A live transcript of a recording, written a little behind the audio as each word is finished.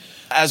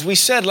As we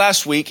said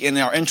last week in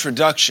our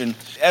introduction,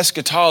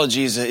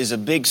 eschatology is a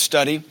big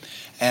study,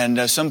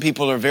 and some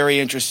people are very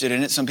interested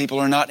in it. Some people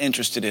are not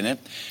interested in it.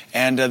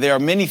 And there are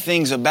many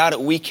things about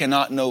it we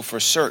cannot know for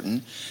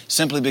certain,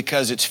 simply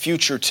because it's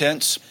future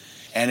tense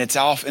and it's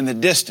off in the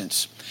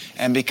distance.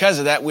 And because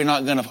of that, we're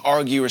not going to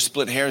argue or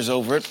split hairs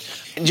over it.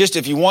 And just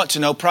if you want to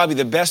know, probably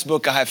the best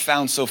book I have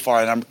found so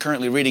far, and I'm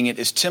currently reading it,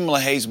 is Tim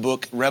LaHaye's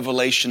book,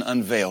 Revelation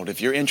Unveiled.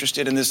 If you're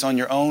interested in this on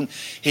your own,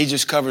 he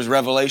just covers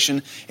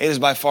Revelation. It is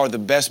by far the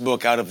best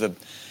book out of the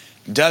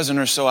dozen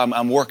or so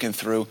I'm working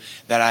through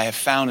that I have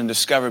found and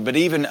discovered. But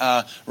even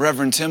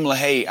Reverend Tim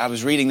LaHaye, I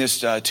was reading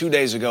this 2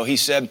 days ago. He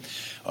said,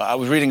 I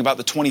was reading about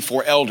the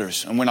 24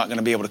 elders, and we're not going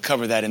to be able to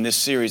cover that in this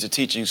series of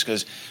teachings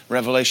because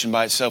Revelation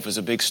by itself is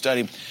a big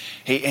study.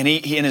 He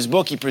in his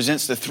book, he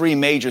presents the three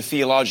major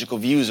theological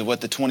views of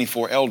what the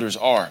 24 elders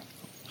are.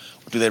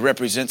 Do they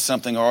represent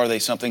something, or are they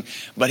something?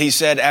 But he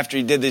said, after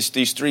he did these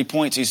 3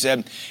 points, he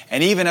said,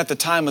 and even at the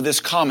time of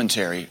this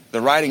commentary, the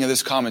writing of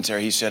this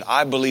commentary, he said,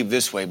 I believe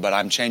this way, but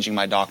I'm changing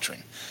my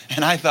doctrine.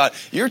 And I thought,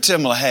 you're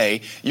Tim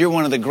LaHaye, you're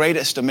one of the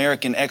greatest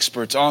American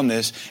experts on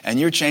this, and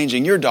you're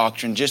changing your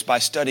doctrine just by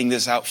studying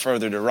this out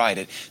further to write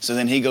it. So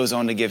then he goes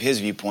on to give his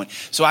viewpoint.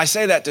 So I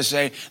say that to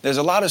say, there's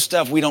a lot of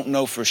stuff we don't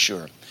know for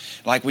sure.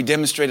 Like we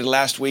demonstrated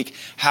last week,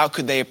 how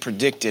could they have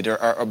predicted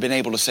or been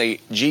able to say,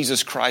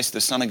 Jesus Christ,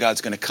 the Son of God,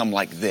 is going to come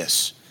like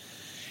this?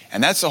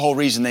 And that's the whole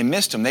reason they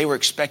missed him. They were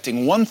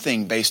expecting one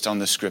thing based on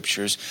the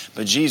Scriptures,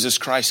 but Jesus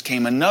Christ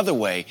came another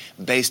way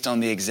based on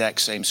the exact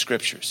same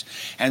Scriptures.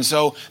 And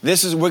so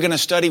we're going to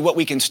study what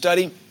we can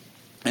study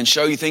and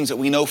show you things that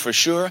we know for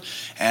sure.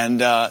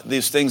 And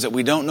these things that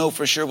we don't know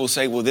for sure, we'll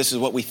say, well, this is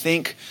what we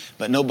think,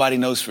 but nobody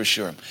knows for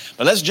sure.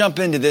 But let's jump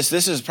into this.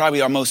 This is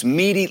probably our most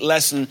meaty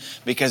lesson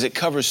because it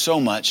covers so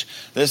much.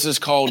 This is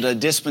called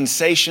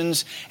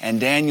Dispensations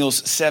and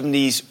Daniel's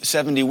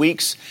 70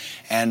 weeks.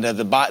 And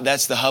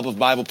that's the hub of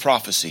Bible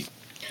prophecy.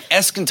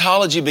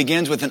 Eschatology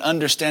begins with an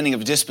understanding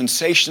of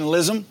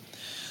dispensationalism.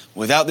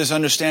 Without this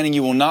understanding,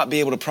 you will not be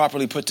able to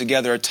properly put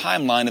together a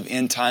timeline of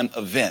end-time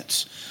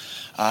events.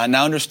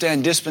 Now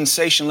understand,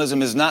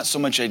 dispensationalism is not so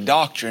much a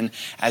doctrine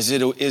as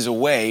it is a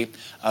way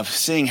of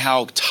seeing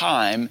how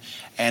time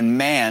and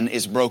man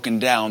is broken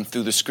down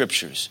through the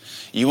Scriptures.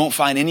 You won't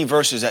find any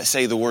verses that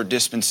say the word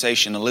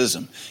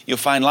dispensationalism. You'll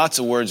find lots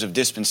of words of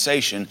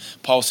dispensation.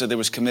 Paul said there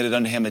was committed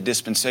unto him a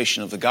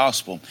dispensation of the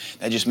gospel.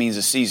 That just means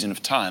a season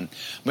of time.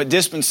 But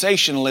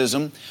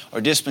dispensationalism or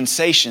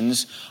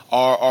dispensations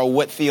are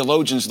what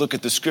theologians look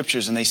at the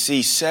Scriptures and they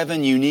see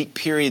 7 unique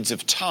periods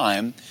of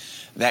time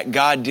that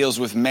God deals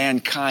with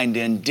mankind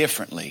in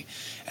differently.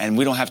 And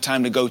we don't have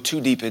time to go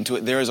too deep into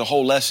it. There is a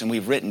whole lesson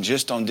we've written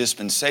just on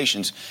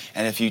dispensations.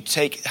 And if you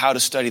take how to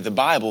study the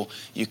Bible,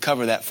 you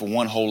cover that for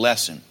one whole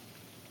lesson.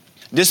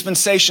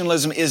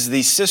 Dispensationalism is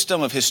the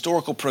system of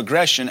historical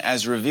progression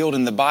as revealed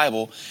in the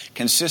Bible,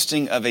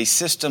 consisting of a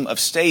system of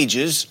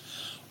stages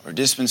or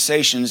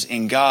dispensations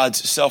in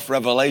God's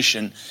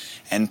self-revelation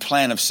and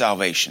plan of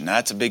salvation. Now,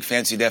 that's a big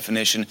fancy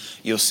definition.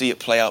 You'll see it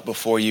play out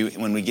before you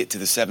when we get to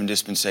the 7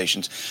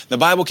 dispensations. The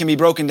Bible can be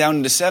broken down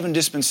into 7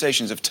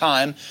 dispensations of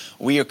time.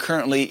 We are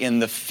currently in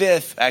the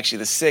 5th, actually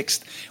the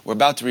 6th. We're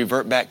about to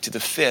revert back to the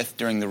 5th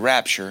during the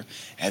rapture,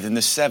 and then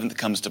the 7th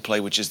comes to play,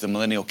 which is the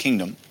millennial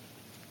kingdom.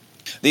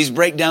 These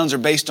breakdowns are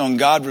based on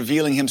God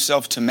revealing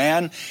himself to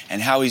man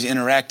and how he's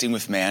interacting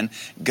with man.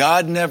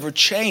 God never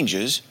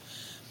changes,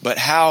 but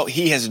how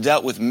he has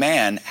dealt with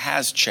man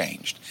has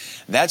changed.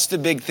 That's the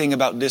big thing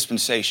about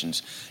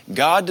dispensations.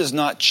 God does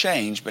not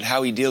change, but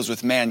how he deals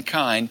with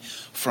mankind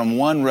from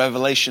one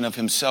revelation of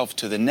himself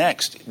to the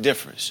next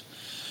differs.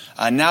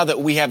 Now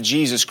that we have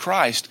Jesus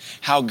Christ,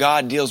 how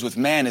God deals with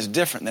man is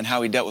different than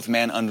how he dealt with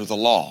man under the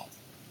law.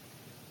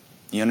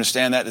 You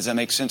understand that? Does that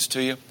make sense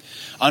to you?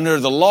 Under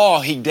the law,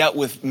 he dealt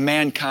with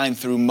mankind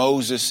through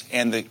Moses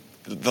and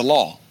the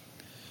law.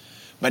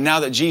 But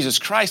now that Jesus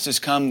Christ has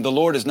come, the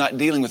Lord is not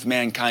dealing with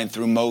mankind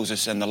through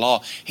Moses and the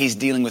law. He's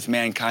dealing with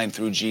mankind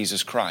through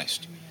Jesus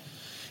Christ.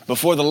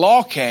 Before the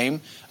law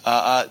came,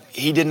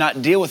 he did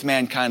not deal with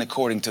mankind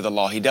according to the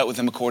law. He dealt with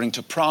them according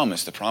to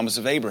promise, the promise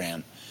of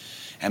Abraham.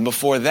 And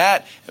before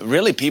that,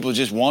 really people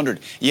just wandered.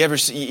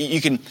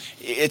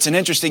 It's an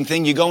interesting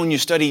thing. You go and you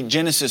study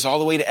Genesis all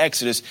the way to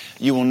Exodus,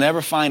 you will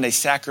never find a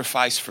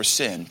sacrifice for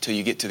sin till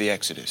you get to the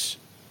Exodus.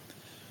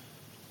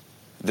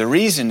 The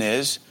reason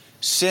is,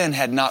 sin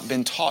had not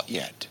been taught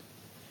yet.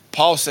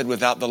 Paul said,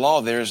 without the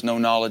law, there is no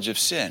knowledge of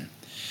sin.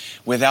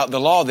 Without the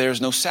law, there is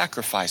no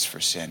sacrifice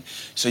for sin.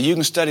 So you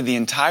can study the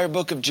entire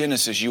book of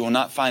Genesis. You will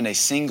not find a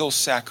single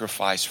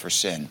sacrifice for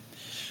sin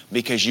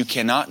because you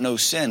cannot know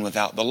sin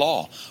without the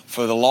law.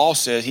 For the law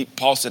says,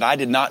 Paul said, I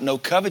did not know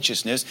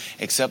covetousness,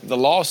 except the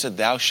law said,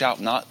 thou shalt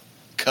not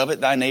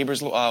covet thy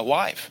neighbor's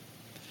wife.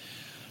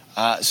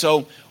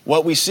 So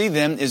what we see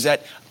then is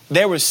that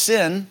there was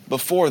sin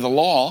before the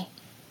law,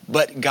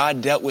 but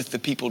God dealt with the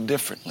people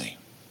differently.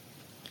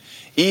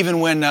 Even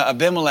when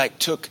Abimelech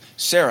took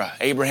Sarah,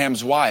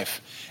 Abraham's wife,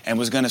 and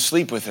was going to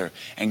sleep with her,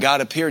 and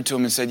God appeared to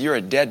him and said, you're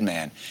a dead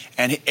man.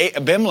 And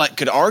Abimelech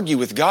could argue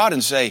with God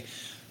and say,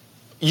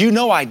 you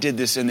know I did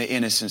this in the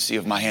innocency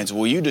of my hands.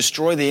 Will you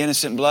destroy the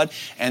innocent blood?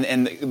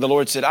 And the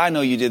Lord said, I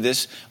know you did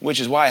this, which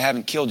is why I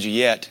haven't killed you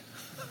yet.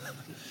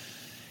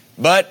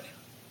 But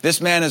this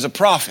man is a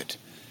prophet.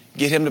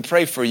 Get him to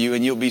pray for you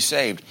and you'll be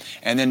saved.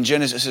 And then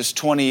Genesis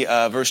 20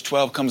 verse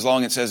 12 comes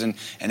along and says, and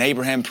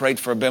Abraham prayed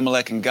for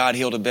Abimelech, and God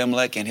healed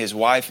Abimelech, and his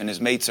wife and his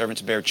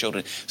maidservants bare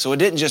children. So it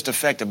didn't just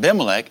affect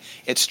Abimelech,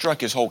 it struck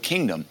his whole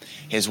kingdom.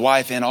 His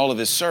wife and all of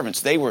his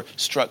servants, they were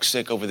struck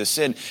sick over the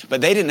sin,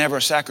 but they didn't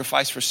ever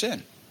sacrifice for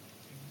sin,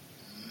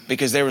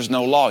 because there was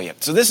no law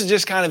yet. So this is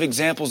just kind of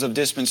examples of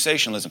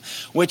dispensationalism,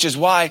 which is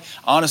why,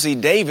 honestly,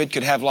 David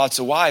could have lots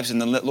of wives and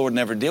the Lord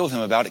never deal with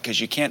him about it, because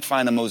you can't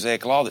find a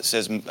Mosaic law that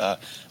says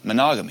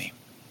monogamy.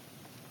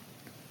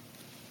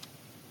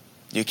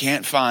 You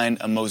can't find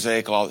a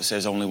Mosaic law that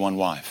says only one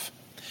wife.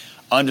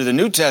 Under the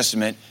New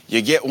Testament,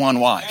 you get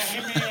one wife.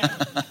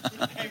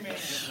 Amen.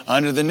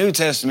 Under the New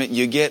Testament,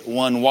 you get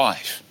one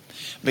wife,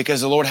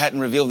 because the Lord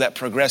hadn't revealed that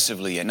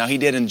progressively yet. Now, he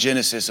did in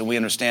Genesis, and we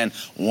understand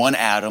one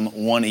Adam,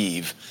 one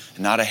Eve,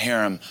 not a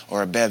harem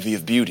or a bevy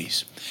of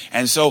beauties.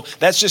 And so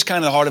that's just kind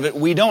of the heart of it.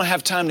 We don't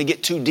have time to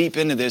get too deep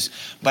into this,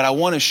 but I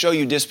want to show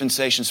you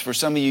dispensations. For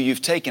some of you,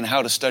 you've taken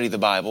How to Study the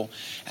Bible,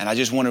 and I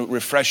just want to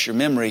refresh your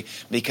memory,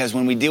 because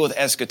when we deal with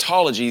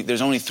eschatology,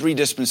 there's only 3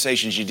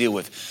 dispensations you deal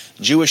with: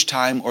 Jewish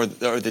time, or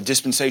the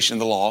dispensation of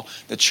the law,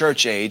 the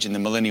church age, and the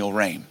millennial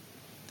reign.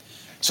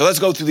 So let's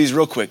go through these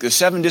real quick. There's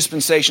 7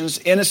 dispensations.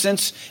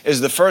 Innocence is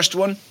the first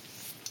one.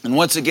 And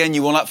once again,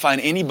 you will not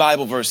find any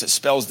Bible verse that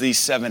spells these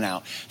 7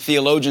 out.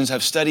 Theologians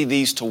have studied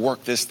these to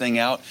work this thing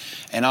out.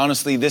 And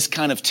honestly, this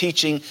kind of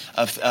teaching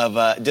of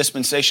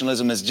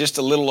dispensationalism is just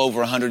a little over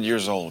 100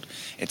 years old.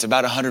 It's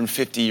about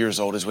 150 years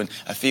old is when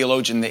a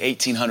theologian in the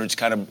 1800s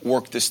kind of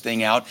worked this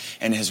thing out,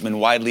 and it has been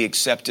widely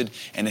accepted,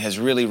 and it has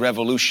really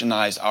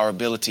revolutionized our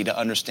ability to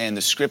understand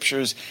the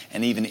scriptures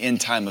and even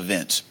end-time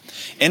events.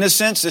 In a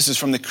sense, this is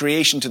from the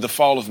creation to the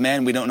fall of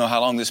man. We don't know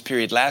how long this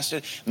period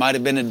lasted. Might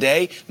have been a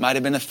day, might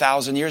have been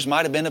 1,000 years,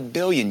 might have been 1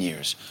 billion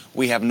years.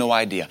 We have no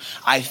idea.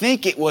 I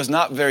think it was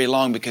not very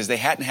long, because they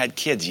hadn't had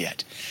kids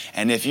yet.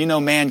 And if you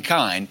know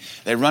mankind,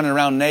 they're running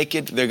around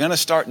naked. They're going to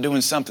start doing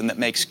something that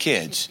makes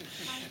kids.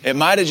 It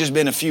might have just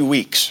been a few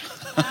weeks.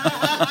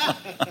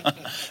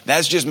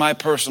 That's just my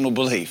personal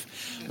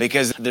belief,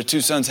 because their 2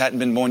 sons hadn't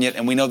been born yet.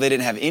 And we know they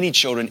didn't have any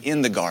children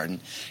in the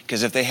garden,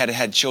 because if they had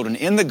had children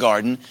in the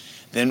garden,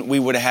 then we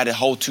would have had a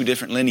whole 2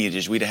 different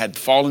lineages. We'd have had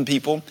fallen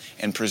people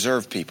and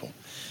preserved people.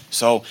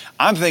 So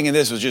I'm thinking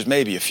this was just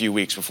maybe a few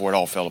weeks before it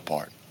all fell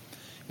apart.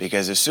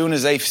 Because as soon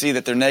as they see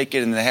that they're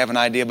naked and they have an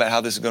idea about how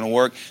this is going to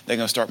work, they're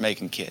going to start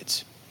making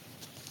kids.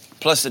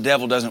 Plus, the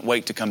devil doesn't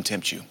wait to come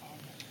tempt you.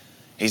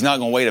 He's not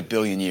going to wait 1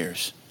 billion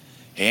years.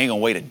 He ain't going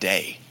to wait a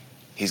day.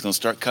 He's going to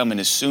start coming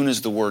as soon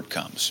as the word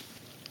comes.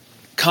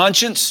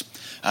 Conscience.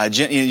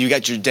 You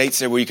got your dates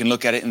there where you can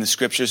look at it in the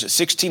scriptures.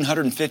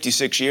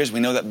 1,656 years.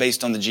 We know that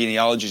based on the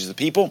genealogies of the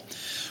people.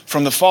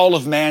 From the fall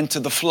of man to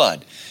the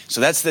flood.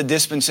 So that's the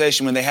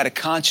dispensation when they had a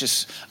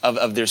conscience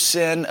of their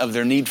sin, of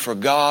their need for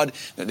God,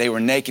 that they were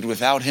naked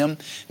without him.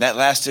 That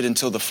lasted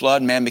until the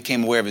flood. Man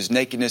became aware of his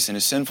nakedness and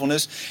his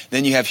sinfulness.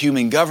 Then you have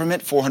human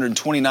government,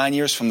 429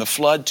 years from the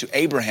flood to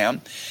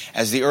Abraham.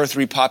 As the earth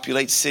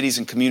repopulates, cities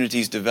and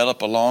communities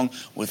develop along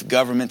with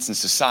governments and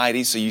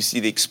societies. So you see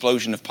the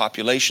explosion of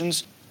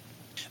populations.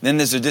 Then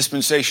there's a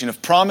dispensation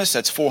of promise.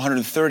 That's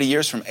 430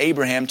 years from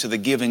Abraham to the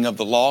giving of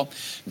the law.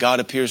 God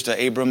appears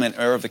to Abram in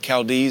Ur of the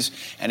Chaldees,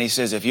 and he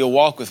says, if you'll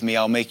walk with me,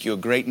 I'll make you a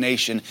great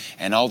nation,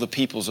 and all the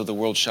peoples of the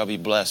world shall be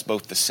blessed,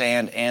 both the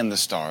sand and the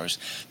stars.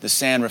 The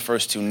sand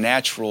refers to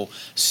natural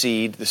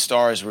seed. The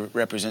stars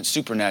represent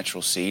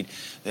supernatural seed.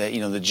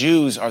 The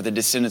Jews are the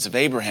descendants of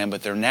Abraham,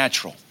 but they're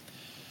natural.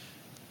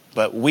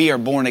 But we are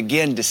born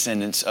again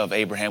descendants of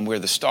Abraham. We're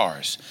the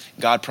stars.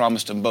 God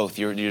promised them both.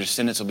 Your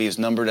descendants will be as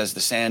numbered as the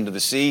sand of the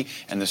sea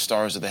and the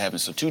stars of the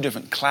heavens. So 2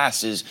 different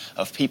classes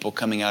of people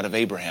coming out of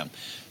Abraham.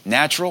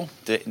 Natural,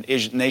 the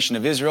nation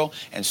of Israel,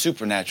 and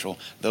supernatural,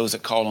 those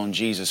that call on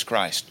Jesus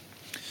Christ.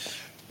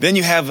 Then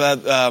you have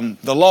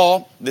the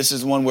law. This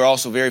is the one we're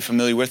also very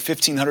familiar with,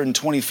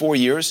 1,524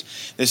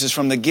 years. This is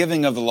from the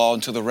giving of the law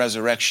until the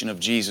resurrection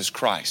of Jesus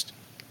Christ.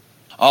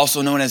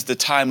 Also known as the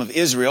time of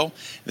Israel.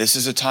 This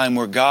is a time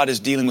where God is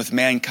dealing with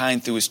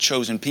mankind through his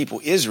chosen people,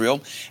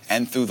 Israel,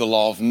 and through the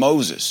law of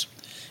Moses.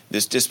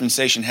 This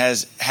dispensation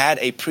has had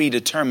a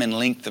predetermined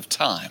length of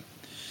time,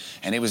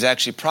 and it was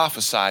actually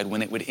prophesied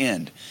when it would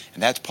end.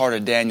 And that's part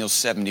of Daniel's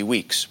 70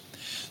 weeks.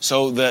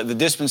 So the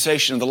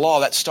dispensation of the law,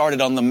 that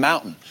started on the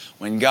mountain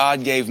when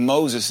God gave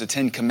Moses the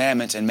 10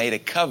 commandments and made a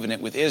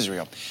covenant with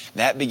Israel.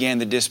 That began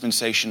the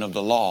dispensation of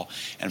the law.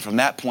 And from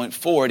that point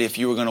forward, if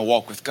you were going to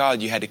walk with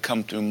God, you had to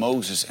come through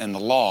Moses and the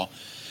law.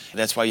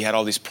 That's why you had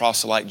all these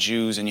proselyte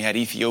Jews, and you had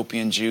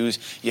Ethiopian Jews.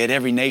 You had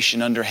every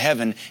nation under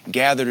heaven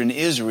gathered in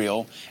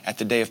Israel at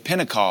the day of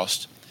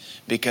Pentecost,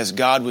 because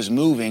God was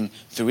moving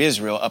through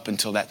Israel up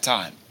until that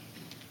time.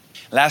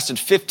 Lasted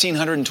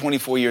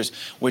 1,524 years,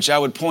 which I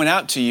would point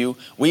out to you,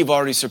 we've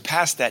already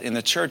surpassed that in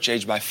the church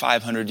age by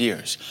 500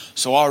 years.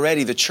 So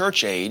already the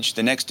church age,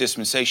 the next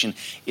dispensation,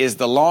 is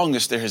the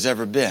longest there has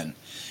ever been.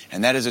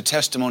 And that is a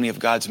testimony of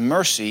God's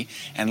mercy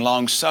and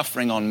long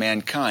suffering on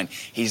mankind.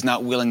 He's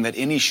not willing that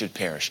any should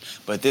perish.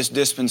 But this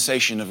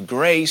dispensation of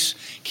grace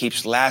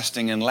keeps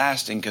lasting and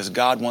lasting because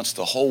God wants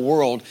the whole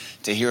world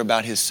to hear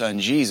about His Son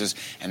Jesus,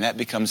 and that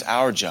becomes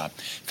our job.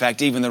 In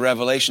fact, even the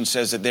Revelation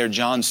says that there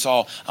John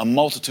saw a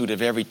multitude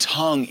of every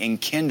tongue and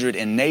kindred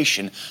and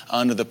nation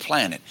under the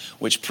planet,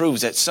 which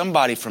proves that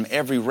somebody from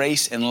every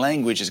race and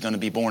language is going to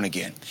be born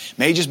again.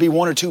 May just be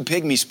one or two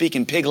pygmies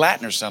speaking pig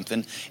Latin or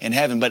something in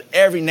heaven, but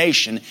every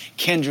nation,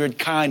 kindred,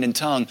 kind, and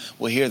tongue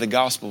will hear the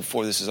gospel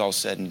before this is all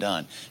said and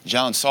done.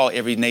 John saw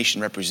every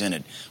nation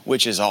represented,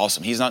 which is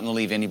awesome. He's not going to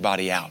leave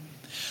anybody out.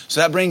 So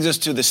that brings us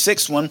to the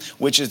sixth one,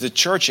 which is the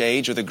church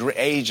age or the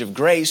age of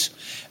grace.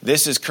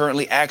 This is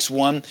currently Acts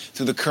 1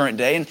 through the current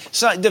day. And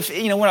so,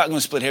 we're not going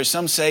to split hairs.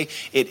 Some say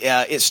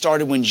it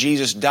started when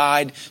Jesus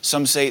died.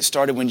 Some say it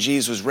started when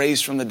Jesus was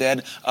raised from the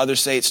dead. Others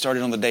say it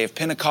started on the day of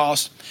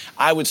Pentecost.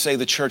 I would say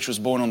the church was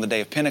born on the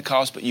day of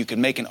Pentecost, but you could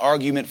make an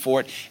argument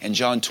for it in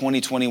John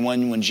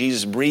 20:21 when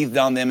Jesus breathed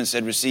on them and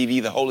said, "Receive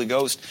ye the Holy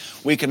Ghost."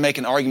 We could make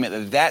an argument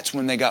that that's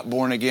when they got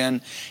born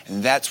again,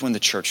 and that's when the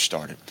church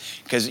started.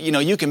 Because,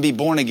 you can be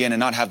born again and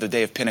not have the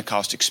day of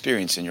Pentecost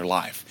experience in your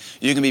life.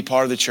 You can be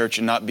part of the church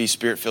and not be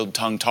spirit-filled,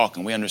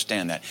 tongue-talking. We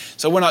understand that.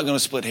 So we're not going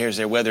to split hairs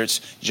there, whether it's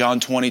John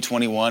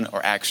 20:21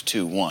 or Acts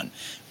 2:1.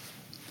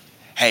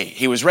 Hey,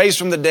 He was raised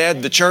from the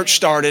dead. The church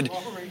started.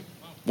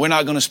 We're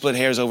not going to split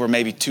hairs over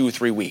maybe 2 or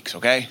 3 weeks,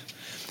 okay?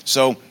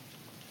 So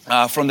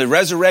from the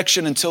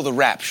resurrection until the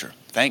rapture,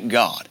 thank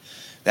God.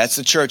 That's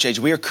the church age.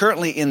 We are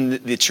currently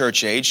in the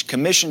church age,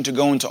 commissioned to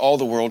go into all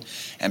the world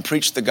and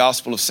preach the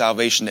gospel of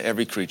salvation to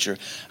every creature.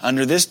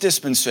 Under this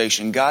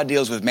dispensation, God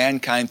deals with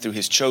mankind through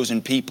His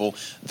chosen people,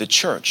 the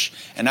church.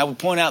 And I would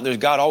point out that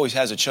God always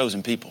has a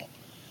chosen people.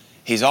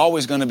 He's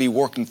always going to be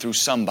working through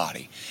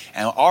somebody.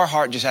 And our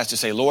heart just has to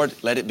say, Lord,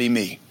 let it be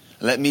me.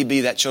 Let me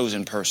be that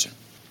chosen person.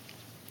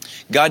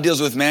 God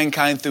deals with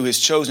mankind through His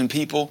chosen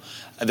people,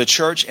 the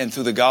church, and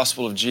through the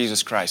gospel of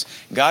Jesus Christ.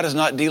 God is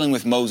not dealing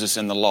with Moses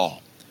and the law.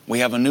 We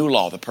have a new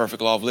law, the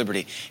perfect law of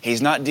liberty.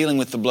 He's not dealing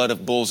with the blood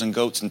of bulls and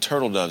goats and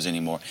turtle doves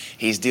anymore.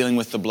 He's dealing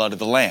with the blood of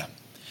the Lamb.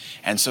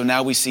 And so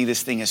now we see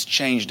this thing has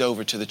changed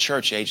over to the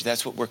church age.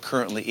 That's what we're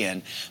currently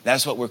in.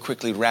 That's what we're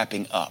quickly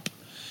wrapping up.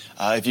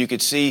 If you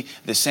could see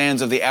the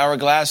sands of the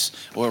hourglass,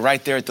 we're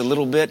right there at the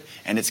little bit,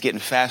 and it's getting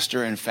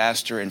faster and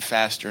faster and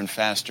faster and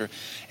faster.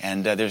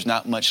 And there's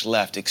not much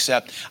left,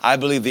 except I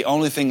believe the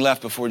only thing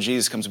left before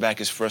Jesus comes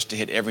back is for us to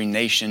hit every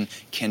nation,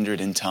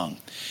 kindred, and tongue.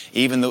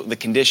 Even the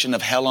condition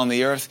of hell on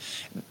the earth,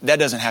 that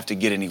doesn't have to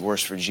get any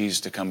worse for Jesus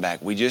to come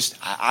back.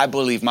 I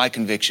believe, my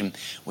conviction,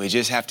 we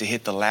just have to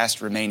hit the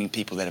last remaining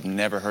people that have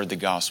never heard the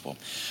gospel.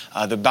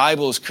 The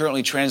Bible is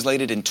currently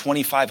translated in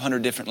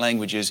 2,500 different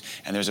languages,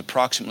 and there's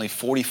approximately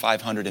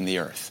 4,500 in the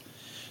earth.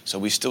 So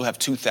we still have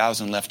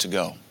 2,000 left to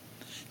go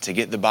to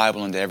get the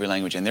Bible into every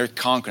language. And they're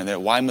conquering. Their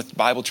Weymouth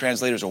Bible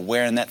translators are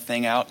wearing that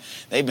thing out.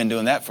 They've been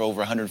doing that for over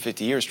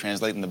 150 years,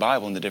 translating the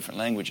Bible into different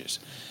languages.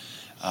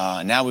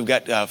 Now we've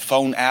got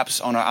phone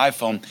apps on our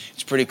iPhone.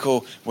 It's pretty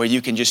cool where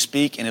you can just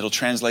speak and it'll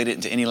translate it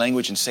into any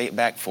language and say it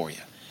back for you.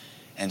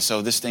 And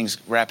so this thing's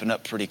wrapping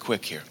up pretty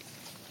quick here.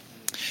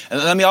 And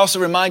let me also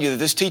remind you that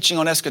this teaching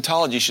on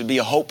eschatology should be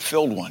a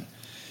hope-filled one.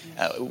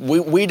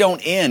 We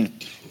don't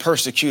end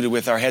persecuted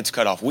with our heads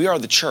cut off. We are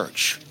the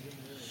church.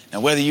 Now,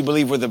 whether you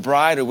believe we're the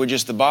bride or we're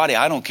just the body,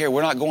 I don't care.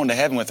 We're not going to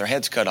heaven with our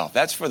heads cut off.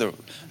 That's for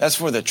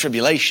the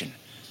tribulation.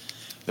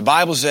 The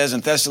Bible says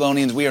in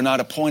Thessalonians, we are not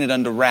appointed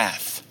unto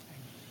wrath.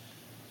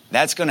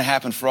 That's going to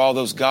happen for all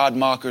those God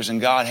mockers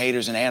and God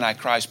haters and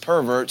Antichrist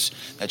perverts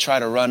that try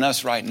to run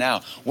us right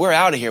now. We're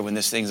out of here when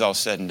this thing's all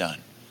said and done.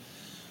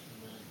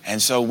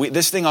 And so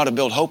this thing ought to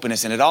build hope in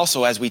us. And it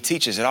also, as we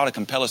teach us, it ought to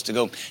compel us to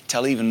go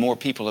tell even more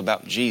people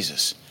about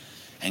Jesus.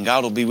 And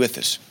God will be with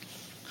us.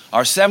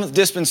 Our seventh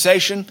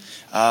dispensation,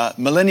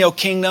 millennial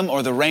kingdom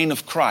or the reign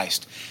of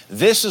Christ.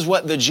 This is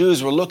what the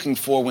Jews were looking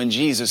for when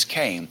Jesus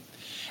came.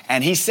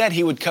 And He said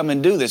He would come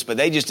and do this, but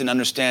they just didn't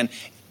understand,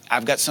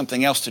 I've got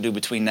something else to do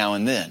between now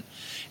and then.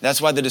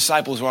 That's why the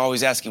disciples were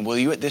always asking, will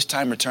you at this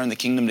time return the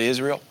kingdom to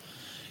Israel?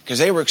 Because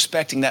they were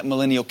expecting that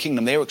millennial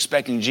kingdom. They were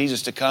expecting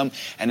Jesus to come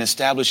and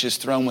establish His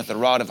throne with a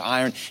rod of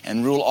iron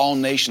and rule all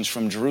nations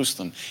from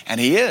Jerusalem.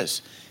 And He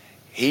is.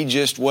 He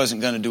just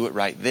wasn't going to do it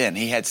right then.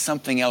 He had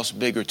something else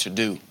bigger to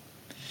do.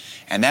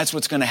 And that's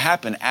what's going to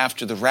happen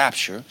after the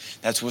rapture.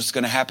 That's what's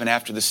going to happen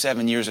after the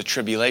 7 years of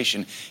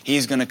tribulation.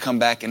 He's going to come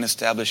back and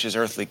establish His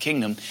earthly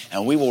kingdom.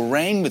 And we will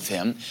reign with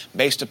Him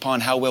based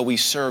upon how well we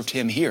served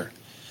Him here.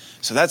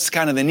 So that's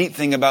kind of the neat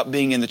thing about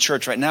being in the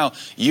church right now.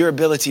 Your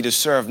ability to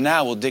serve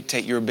now will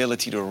dictate your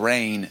ability to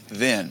reign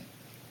then.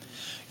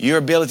 Your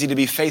ability to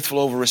be faithful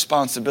over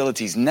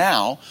responsibilities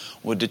now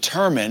will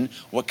determine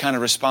what kind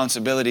of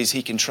responsibilities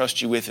He can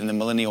trust you with in the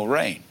millennial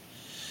reign.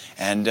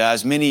 And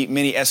as many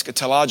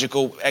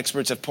eschatological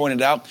experts have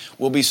pointed out,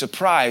 we'll be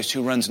surprised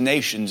who runs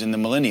nations in the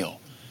millennial.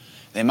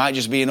 They might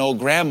just be an old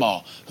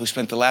grandma who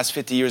spent the last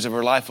 50 years of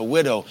her life a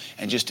widow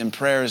and just in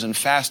prayers and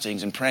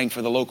fastings and praying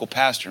for the local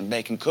pastor and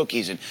baking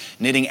cookies and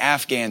knitting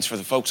Afghans for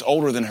the folks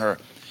older than her.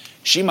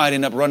 She might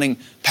end up running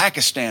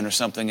Pakistan or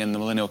something in the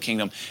millennial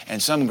kingdom.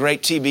 And some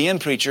great TBN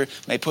preacher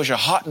may push a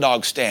hot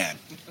dog stand.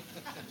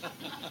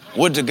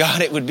 Would to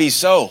God it would be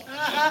so.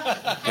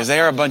 Because they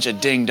are a bunch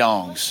of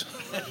ding-dongs.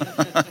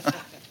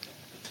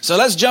 So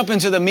let's jump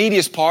into the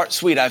meatiest part.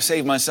 Sweet, I've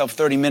saved myself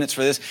 30 minutes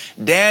for this.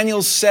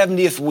 Daniel's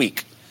 70th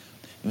week.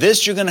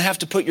 This you're going to have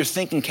to put your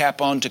thinking cap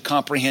on to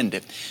comprehend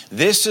it.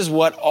 This is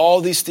what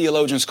all these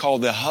theologians call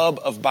the hub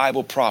of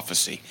Bible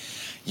prophecy.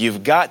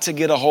 You've got to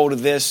get a hold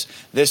of this.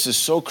 This is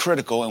so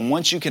critical. And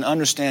once you can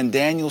understand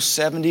Daniel's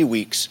 70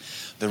 weeks,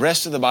 the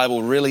rest of the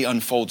Bible really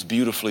unfolds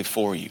beautifully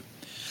for you.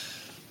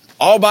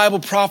 All Bible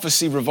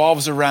prophecy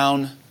revolves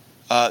around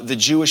the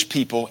Jewish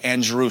people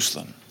and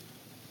Jerusalem.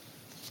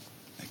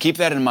 Keep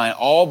that in mind.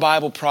 All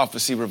Bible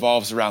prophecy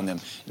revolves around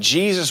them.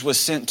 Jesus was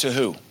sent to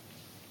who?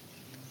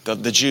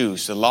 The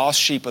Jews, the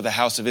lost sheep of the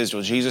house of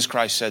Israel. Jesus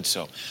Christ said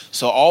so.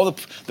 So all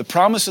the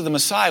promise of the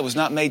Messiah was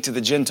not made to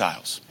the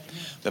Gentiles.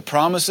 The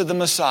promise of the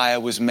Messiah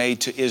was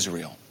made to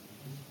Israel.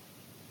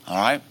 All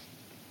right?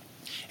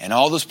 And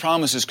all those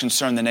promises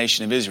concern the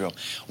nation of Israel.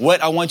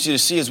 What I want you to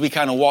see as we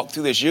kind of walk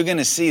through this, you're going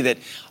to see that,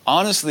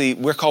 honestly,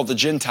 we're called the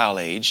Gentile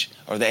age,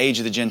 or the age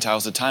of the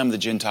Gentiles, the time of the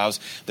Gentiles.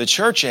 The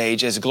church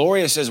age, as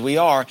glorious as we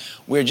are,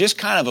 we're just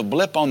kind of a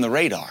blip on the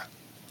radar.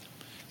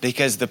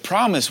 Because the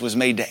promise was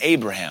made to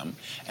Abraham,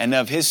 and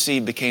of his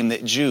seed became the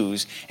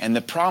Jews, and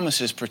the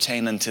promises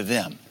pertain unto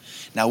them.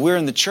 Now, we're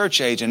in the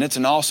church age, and it's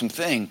an awesome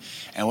thing,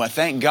 and I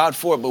thank God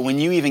for it. But when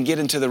you even get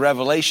into the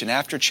Revelation,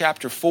 after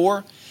chapter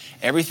 4,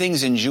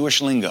 everything's in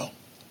Jewish lingo.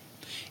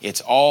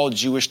 It's all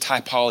Jewish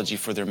typology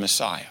for their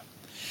Messiah.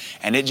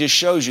 And it just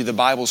shows you the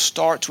Bible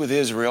starts with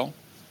Israel,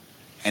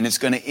 and it's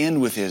going to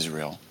end with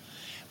Israel.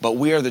 But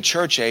we are the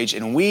church age,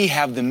 and we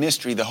have the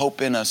mystery, the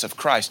hope in us of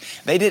Christ.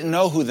 They didn't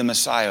know who the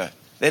Messiah,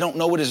 they don't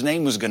know what his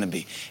name was going to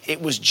be. It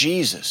was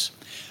Jesus.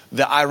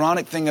 The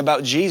ironic thing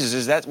about Jesus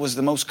is that was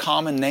the most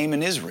common name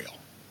in Israel.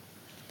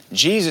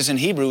 Jesus in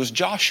Hebrew was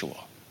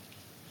Joshua.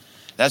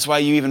 That's why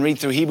you even read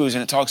through Hebrews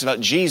and it talks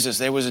about Jesus.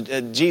 There was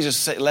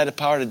Jesus led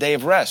apart a day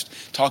of rest,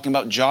 talking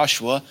about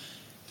Joshua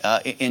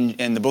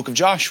in the book of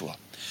Joshua.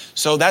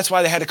 So that's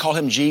why they had to call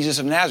him Jesus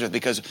of Nazareth,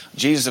 because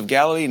Jesus of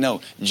Galilee,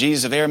 no.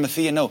 Jesus of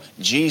Arimathea, no.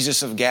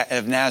 Jesus of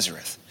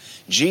Nazareth.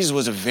 Jesus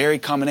was a very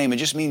common name. It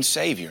just means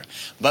Savior.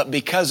 But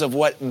because of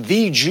what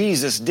the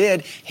Jesus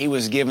did, he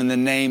was given the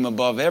name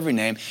above every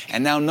name.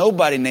 And now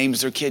nobody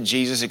names their kid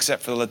Jesus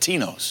except for the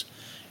Latinos.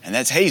 And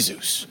that's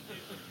Jesus.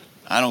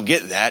 I don't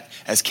get that.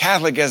 As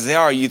Catholic as they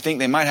are, you think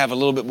they might have a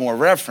little bit more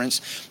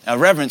reverence,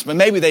 but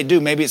maybe they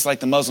do. Maybe it's like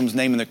the Muslims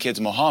naming their kids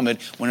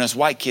Muhammad. When us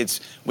white kids,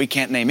 we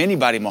can't name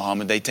anybody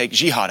Muhammad. They take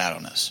jihad out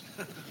on us.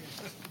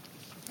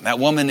 That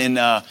woman in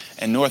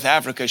North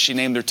Africa, she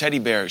named her teddy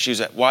bear. She was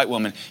a white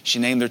woman. She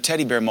named their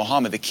teddy bear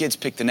Muhammad. The kids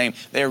picked the name.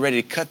 They were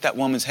ready to cut that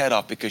woman's head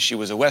off because she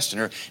was a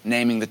Westerner,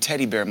 naming the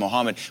teddy bear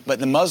Muhammad. But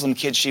the Muslim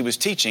kids she was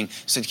teaching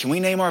said, "Can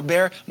we name our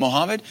bear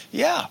Muhammad?"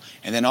 "Yeah."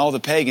 And then all the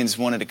pagans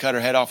wanted to cut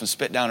her head off and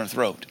spit down her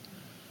throat.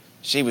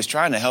 She was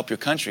trying to help your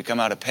country come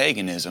out of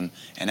paganism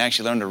and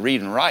actually learn to read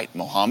and write,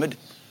 Muhammad.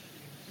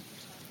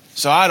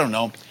 So I don't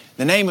know.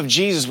 The name of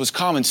Jesus was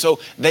common, so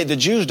the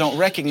Jews don't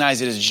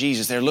recognize it as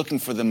Jesus. They're looking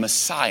for the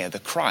Messiah, the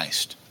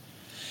Christ.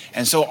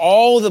 And so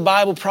all the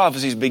Bible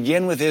prophecies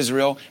begin with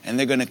Israel, and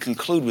they're going to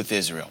conclude with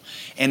Israel.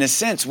 In a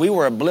sense, we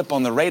were a blip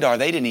on the radar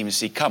they didn't even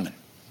see coming.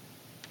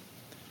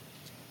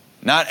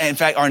 In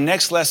fact, our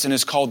next lesson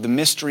is called the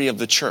mystery of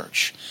the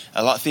church.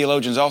 A lot of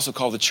theologians also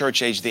call the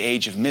church age the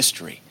age of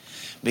mystery.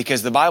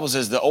 Because the Bible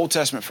says the Old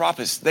Testament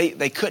prophets,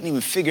 they couldn't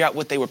even figure out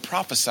what they were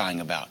prophesying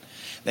about.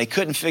 They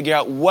couldn't figure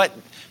out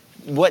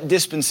what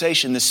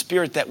dispensation the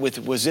Spirit that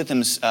was with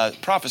them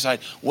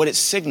prophesied, what it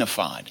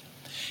signified.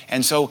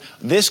 And so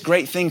this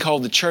great thing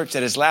called the church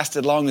that has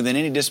lasted longer than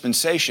any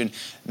dispensation,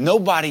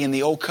 nobody in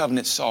the Old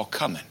Covenant saw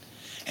coming.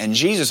 And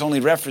Jesus only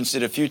referenced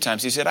it a few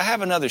times. He said, "I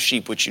have another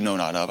sheep which you know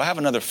not of. I have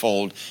another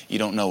fold you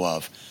don't know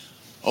of."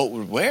 Oh,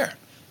 where?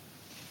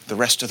 The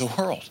rest of the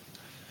world.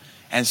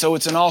 And so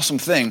it's an awesome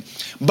thing.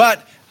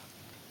 But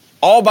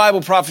all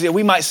Bible prophecy,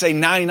 we might say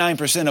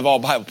 99% of all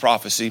Bible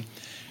prophecy,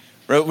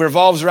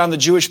 revolves around the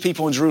Jewish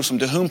people in Jerusalem,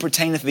 to whom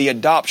pertaineth the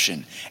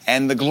adoption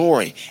and the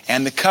glory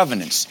and the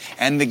covenants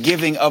and the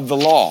giving of the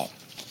law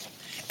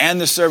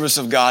and the service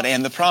of God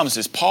and the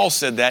promises. Paul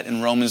said that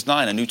in Romans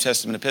 9, a New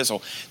Testament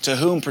epistle, to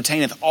whom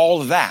pertaineth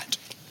all that.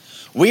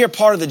 We are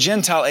part of the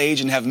Gentile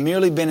age and have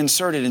merely been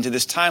inserted into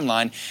this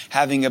timeline,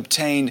 having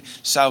obtained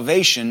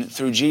salvation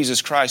through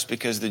Jesus Christ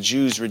because the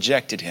Jews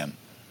rejected him.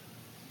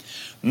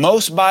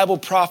 Most Bible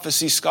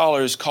prophecy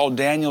scholars call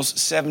Daniel's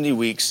 70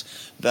 weeks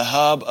the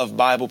hub of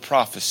Bible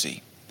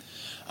prophecy.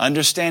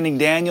 Understanding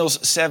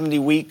Daniel's 70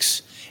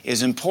 weeks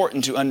is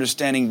important to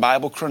understanding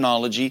Bible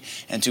chronology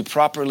and to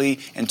properly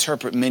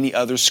interpret many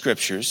other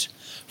scriptures.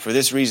 For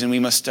this reason, we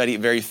must study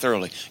it very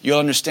thoroughly. You'll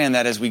understand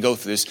that as we go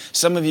through this.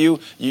 Some of you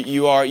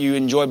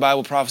enjoy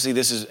Bible prophecy.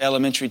 This is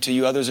elementary to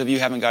you. Others of you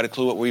haven't got a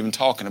clue what we're even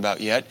talking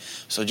about yet.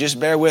 So just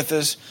bear with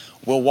us.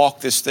 We'll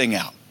walk this thing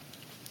out.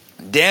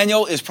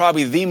 Daniel is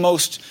probably the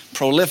most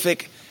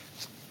prolific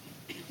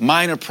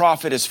minor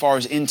prophet as far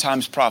as end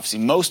times prophecy.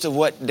 Most of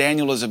what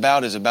Daniel is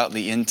about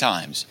the end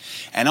times.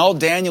 And all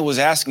Daniel was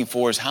asking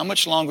for is how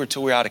much longer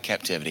till we're out of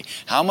captivity?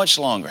 How much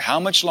longer? How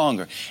much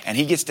longer? And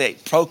he gets to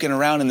poking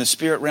around in the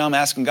spirit realm,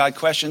 asking God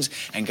questions,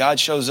 and God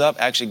shows up,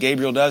 actually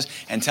Gabriel does,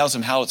 and tells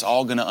him how it's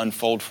all going to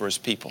unfold for his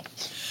people.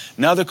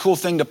 Another cool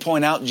thing to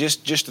point out,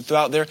 just to throw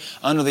out there,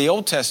 under the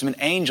Old Testament,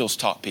 angels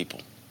taught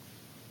people.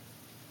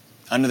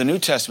 Under the New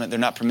Testament, they're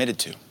not permitted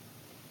to.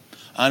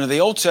 Under the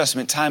Old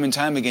Testament, time and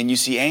time again, you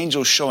see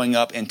angels showing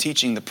up and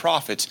teaching the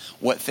prophets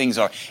what things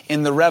are.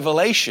 In the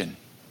Revelation,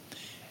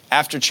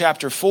 after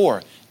chapter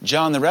 4,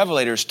 John the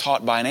Revelator is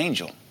taught by an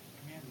angel.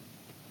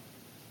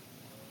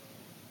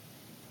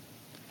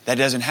 That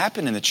doesn't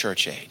happen in the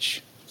church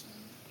age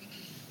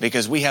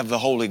because we have the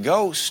Holy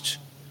Ghost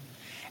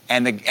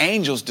and the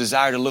angels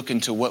desire to look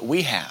into what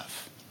we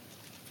have.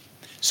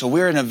 So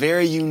we're in a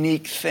very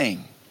unique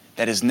thing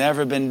that has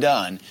never been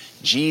done.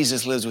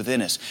 Jesus lives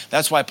within us.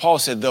 That's why Paul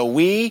said, though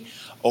we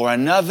or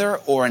another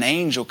or an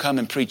angel come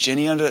and preach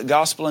any other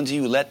gospel unto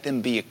you, let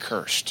them be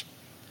accursed.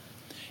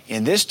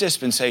 In this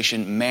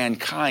dispensation,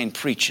 mankind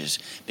preaches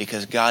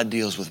because God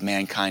deals with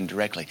mankind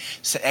directly.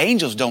 So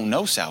angels don't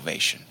know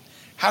salvation.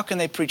 How can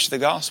they preach the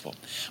gospel?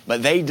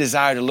 But they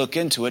desire to look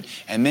into it,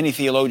 and many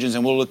theologians,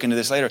 and we'll look into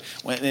this later,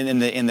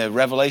 in the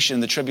Revelation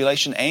and the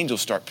tribulation,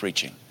 angels start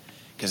preaching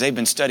because they've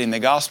been studying the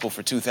gospel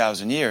for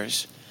 2,000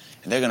 years,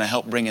 and they're going to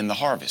help bring in the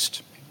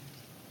harvest.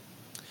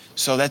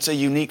 So that's a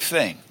unique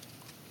thing.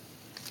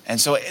 And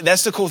so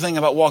that's the cool thing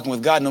about walking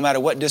with God. No matter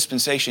what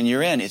dispensation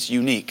you're in, it's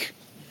unique.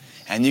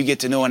 And you get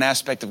to know an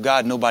aspect of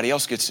God nobody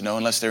else gets to know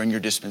unless they're in your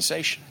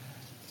dispensation.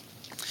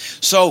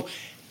 So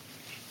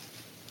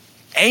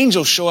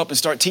angels show up and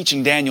start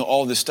teaching Daniel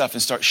all this stuff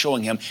and start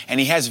showing him. And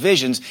he has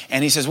visions.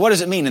 And he says, what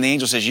does it mean? And the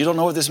angel says, you don't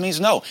know what this means?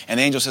 No. And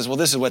the angel says, well,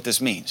 this is what this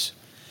means.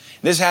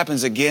 This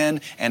happens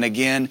again and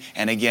again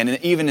and again.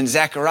 And even in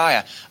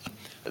Zechariah,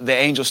 the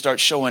angel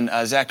starts showing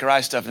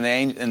Zechariah stuff.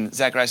 And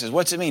Zechariah says,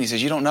 what's it mean? He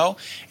says, you don't know?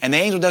 And the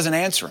angel doesn't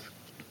answer him.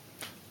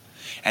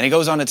 And he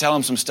goes on to tell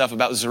him some stuff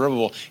about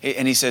Zerubbabel.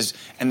 And he says,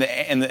 and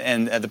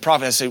the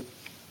prophet has to say,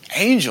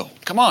 angel,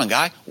 come on,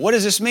 guy. What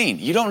does this mean?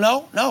 You don't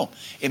know? No.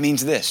 It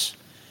means this.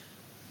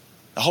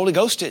 The Holy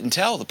Ghost didn't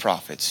tell the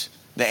prophets.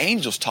 The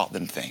angels taught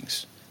them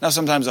things. Now,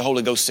 sometimes the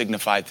Holy Ghost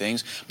signified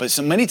things, but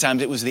so many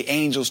times it was the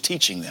angels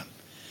teaching them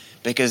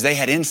because they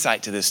had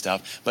insight to this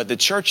stuff. But the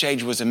church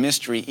age was a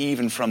mystery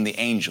even from the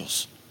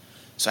angels.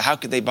 So how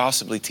could they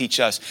possibly teach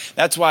us?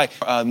 That's why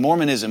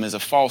Mormonism is a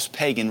false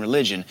pagan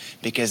religion,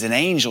 because an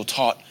angel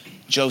taught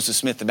Joseph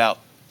Smith about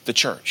the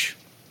church.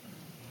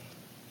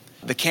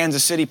 The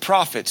Kansas City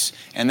prophets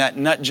and that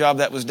nut job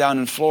that was down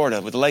in Florida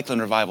with the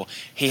Lakeland Revival,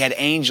 he had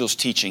angels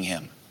teaching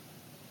him.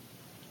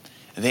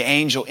 The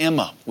angel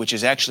Emma, which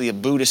is actually a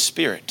Buddhist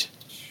spirit.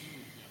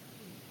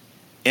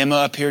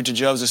 Emma appeared to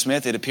Joseph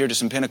Smith. It appeared to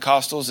some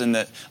Pentecostals in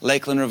the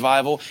Lakeland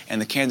Revival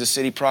and the Kansas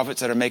City prophets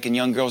that are making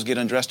young girls get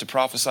undressed to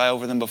prophesy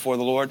over them before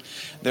the Lord.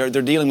 They're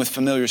dealing with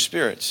familiar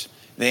spirits.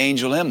 The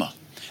angel Emma.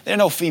 There are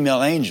no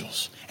female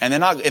angels. And they're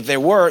not, if there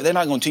were, they're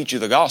not going to teach you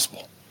the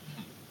gospel.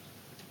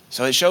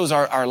 So it shows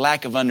our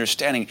lack of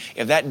understanding.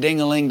 If that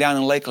ding-a-ling down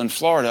in Lakeland,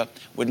 Florida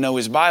would know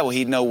his Bible,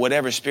 he'd know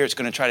whatever spirit's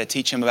going to try to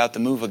teach him about the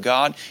move of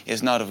God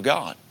is not of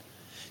God.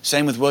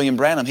 Same with William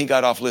Branham. He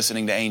got off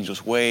listening to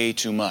angels way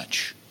too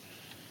much.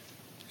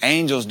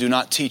 Angels do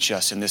not teach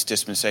us in this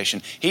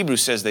dispensation.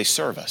 Hebrews says they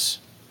serve us.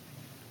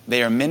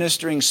 They are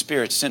ministering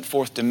spirits sent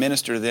forth to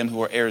minister to them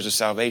who are heirs of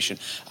salvation.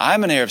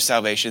 I'm an heir of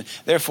salvation.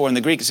 Therefore, in the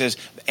Greek it says,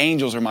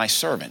 angels are my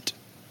servant.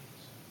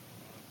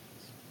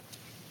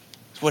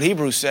 That's what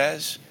Hebrews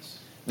says.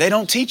 They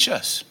don't teach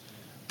us.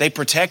 They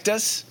protect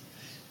us.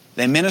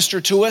 They minister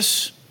to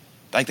us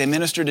like they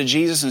ministered to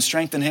Jesus and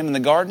strengthened him in the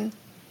garden.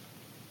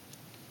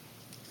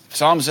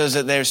 Psalm says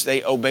that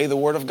they obey the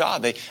word of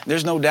God.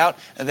 There's no doubt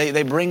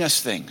they bring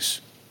us things.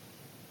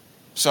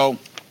 So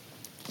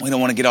we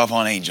don't want to get off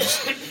on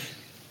angels.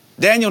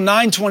 Daniel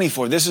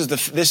 9:24.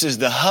 This is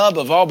the hub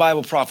of all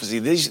Bible prophecy.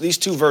 These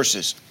two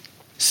verses.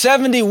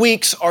 70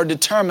 weeks are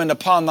determined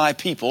upon thy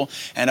people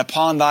and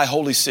upon thy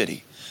holy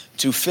city,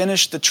 to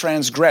finish the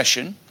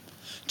transgression,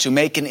 to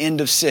make an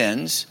end of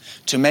sins,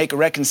 to make a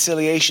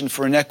reconciliation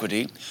for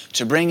iniquity,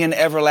 to bring in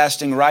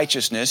everlasting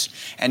righteousness,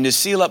 and to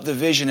seal up the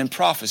vision and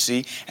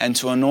prophecy, and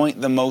to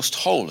anoint the most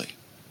holy.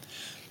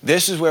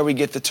 This is where we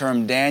get the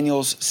term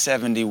Daniel's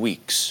 70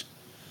 weeks.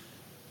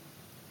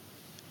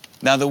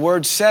 Now the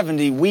word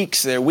 70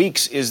 weeks there,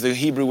 weeks is the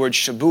Hebrew word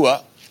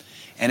Shabuah,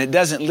 and it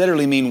doesn't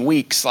literally mean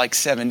weeks like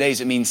 7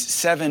 days. It means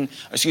seven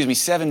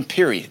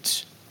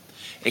periods.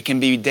 It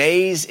can be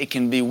days, it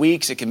can be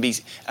weeks, it can be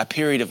a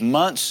period of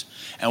months.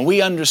 And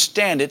we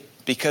understand it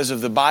because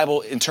of the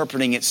Bible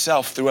interpreting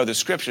itself through other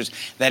scriptures,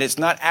 that it's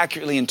not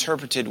accurately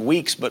interpreted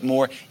weeks, but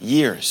more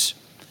years.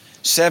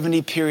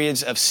 70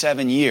 periods of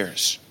 7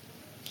 years.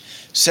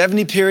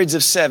 70 periods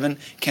of 7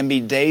 can be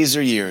days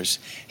or years.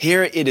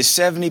 Here it is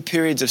 70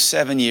 periods of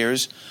 7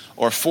 years,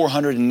 or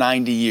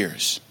 490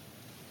 years.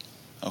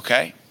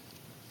 Okay?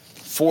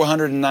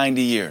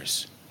 490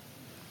 years.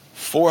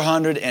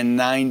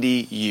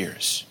 490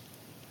 years.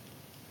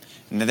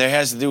 And there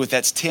has to do with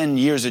that's 10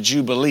 years of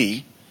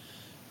Jubilee.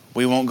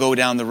 We won't go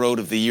down the road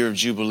of the year of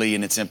Jubilee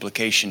and its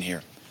implication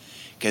here,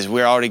 because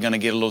we're already going to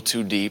get a little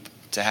too deep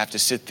to have to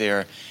sit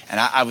there. And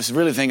I was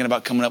really thinking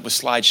about coming up with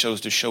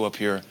slideshows to show up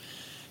here.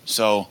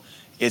 So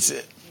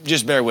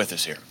just bear with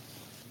us here.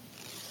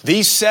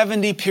 These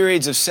 70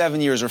 periods of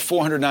 7 years, or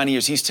 490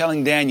 years, he's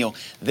telling Daniel,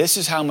 this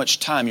is how much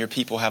time your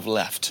people have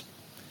left.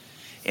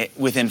 At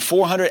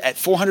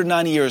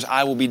 490 years,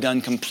 I will be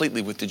done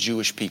completely with the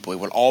Jewish people. It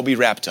will all be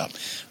wrapped up.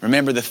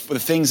 Remember, the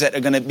things that are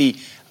going to be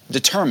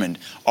determined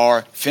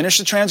are finish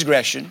the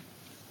transgression,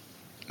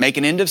 make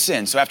an end of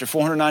sin. So after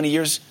 490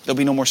 years, there'll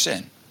be no more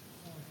sin.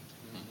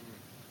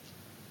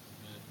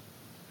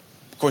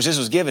 Of course, this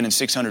was given in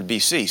 600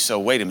 BC. So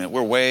wait a minute,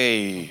 we're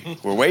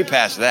way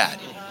past that.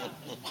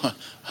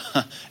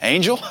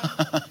 Angel,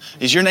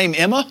 is your name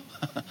Emma?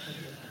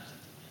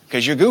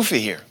 Because you're goofy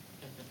here.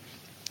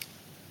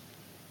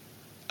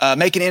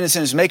 Make an end of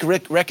sins, make a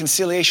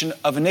reconciliation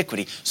of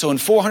iniquity. So in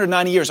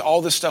 490 years,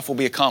 all this stuff will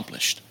be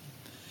accomplished.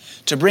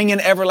 To bring in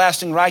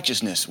everlasting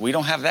righteousness, we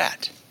don't have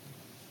that.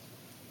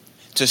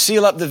 To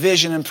seal up the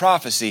vision and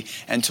prophecy,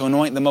 and to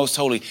anoint the most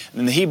holy.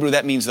 In the Hebrew,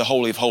 that means the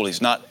Holy of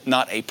Holies, not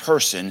a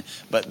person,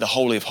 but the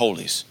Holy of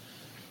Holies.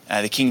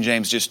 The King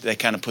James, they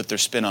kind of put their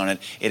spin on it.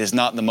 It is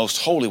not the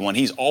most holy one.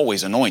 He's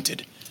always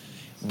anointed.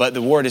 But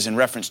the word is in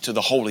reference to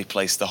the holy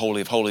place, the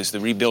Holy of Holies, the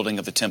rebuilding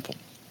of the temple.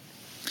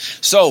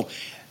 So,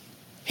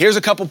 here's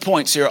a couple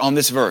points here on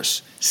this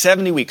verse.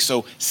 70 weeks.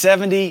 So,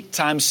 70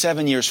 times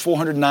 7 years,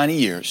 490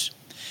 years.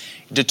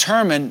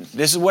 Determined,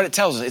 this is what it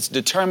tells us. It's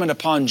determined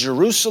upon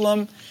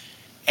Jerusalem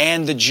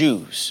and the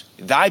Jews,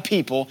 thy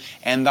people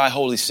and thy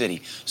holy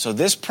city. So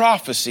this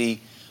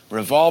prophecy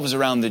revolves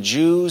around the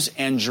Jews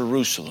and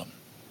Jerusalem.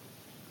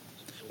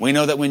 We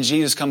know that when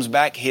Jesus comes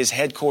back, his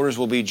headquarters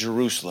will be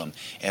Jerusalem.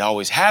 It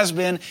always has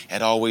been,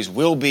 it always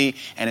will be,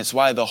 and it's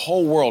why the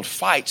whole world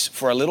fights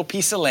for a little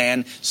piece of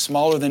land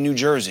smaller than New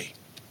Jersey.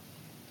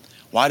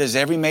 Why does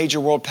every major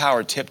world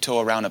power tiptoe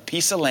around a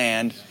piece of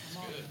land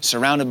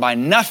surrounded by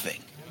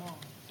nothing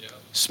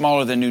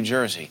smaller than New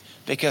Jersey?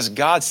 Because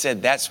God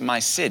said, that's my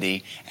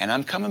city, and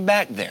I'm coming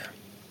back there.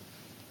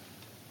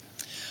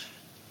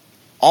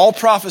 All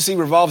prophecy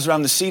revolves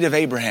around the seed of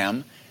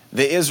Abraham,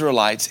 the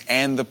Israelites,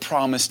 and the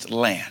promised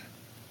land.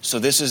 So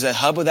this is the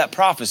hub of that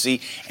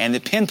prophecy, and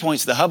it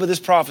pinpoints the hub of this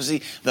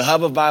prophecy. The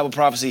hub of Bible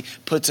prophecy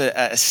puts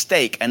a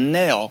stake, a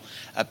nail,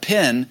 a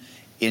pin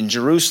in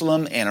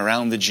Jerusalem and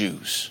around the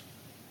Jews.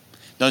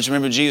 Don't you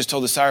remember Jesus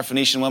told the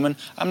Syrophoenician woman,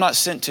 I'm not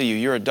sent to you,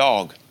 you're a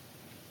dog.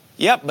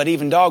 Yep, but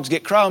even dogs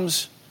get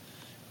crumbs.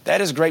 That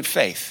is great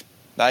faith.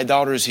 Thy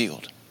daughter is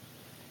healed.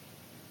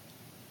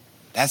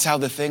 That's how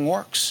the thing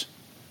works.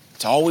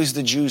 It's always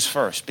the Jews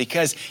first,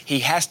 because he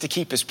has to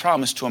keep his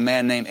promise to a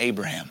man named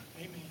Abraham.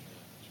 Amen.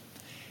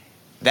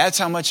 That's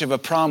how much of a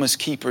promise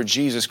keeper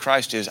Jesus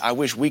Christ is. I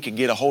wish we could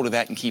get a hold of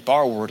that and keep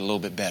our word a little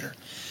bit better.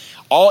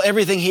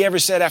 Everything he ever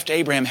said after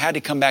Abraham had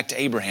to come back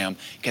to Abraham,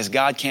 because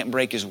God can't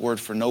break his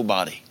word for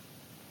nobody.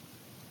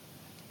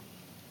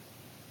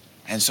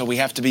 And so we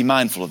have to be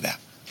mindful of that.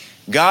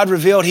 God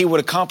revealed he would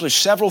accomplish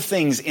several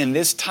things in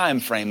this time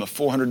frame of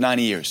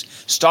 490 years.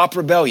 Stop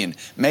rebellion,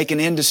 make an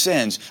end to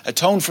sins,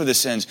 atone for the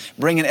sins,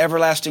 bring in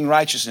everlasting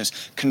righteousness,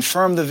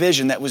 confirm the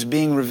vision that was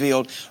being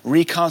revealed,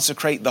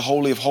 reconsecrate the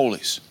Holy of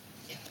Holies.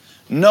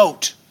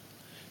 Note,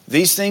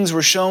 these things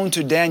were shown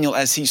to Daniel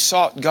as he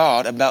sought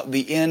God about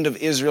the end of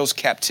Israel's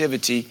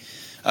captivity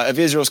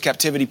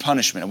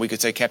punishment. We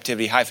could say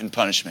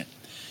captivity-punishment.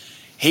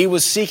 He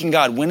was seeking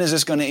God. When is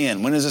this going to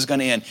end? When is this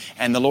going to end?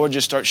 And the Lord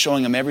just starts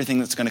showing him everything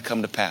that's going to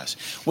come to pass,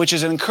 which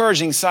is an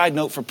encouraging side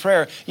note for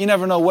prayer. You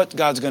never know what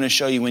God's going to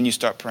show you when you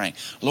start praying.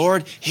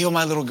 Lord, heal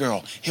my little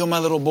girl, heal my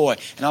little boy.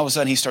 And all of a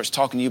sudden he starts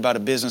talking to you about a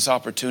business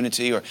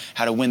opportunity or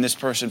how to win this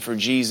person for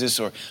Jesus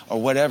or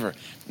whatever.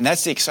 And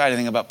that's the exciting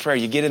thing about prayer.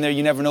 You get in there,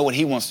 you never know what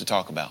he wants to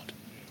talk about.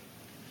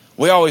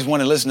 We always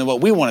want to listen to what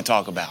we want to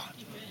talk about.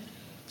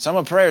 Some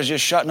of prayer is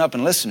just shutting up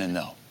and listening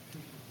though,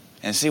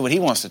 and see what he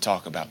wants to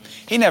talk about.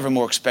 He never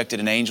more expected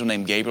an angel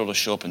named Gabriel to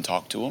show up and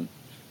talk to him.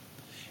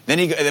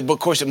 Then of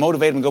course, it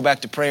motivated him to go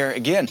back to prayer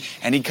again.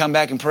 And he'd come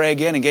back and pray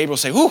again, and Gabriel would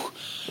say, whew,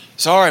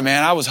 sorry,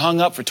 man, I was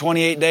hung up for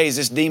 28 days.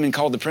 This demon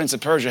called the Prince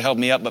of Persia held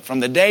me up. But from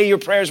the day your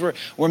prayers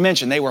were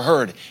mentioned, they were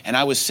heard, and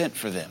I was sent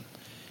for them.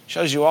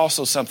 Shows you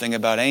also something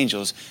about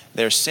angels.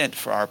 They're sent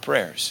for our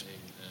prayers.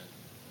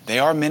 They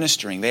are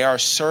ministering. They are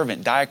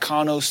servant,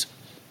 diakonos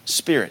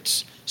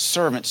spirits,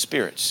 servant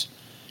spirits.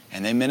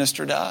 And they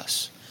minister to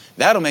us.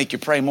 That'll make you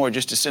pray more,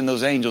 just to send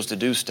those angels to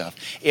do stuff.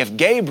 If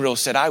Gabriel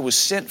said, I was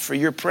sent for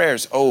your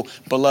prayers, O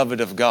beloved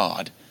of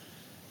God,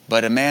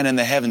 but a man in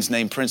the heavens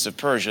named Prince of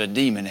Persia, a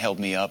demon, held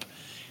me up.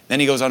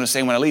 Then he goes on to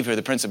say, when I leave here,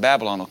 the Prince of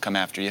Babylon will come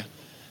after you.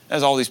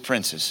 There's all these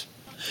princes.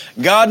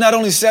 God not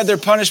only said their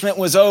punishment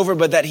was over,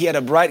 but that he had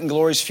a bright and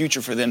glorious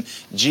future for them.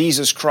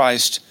 Jesus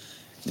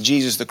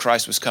the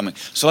Christ was coming.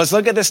 So let's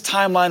look at this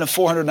timeline of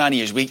 490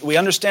 years. We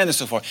understand this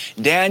so far.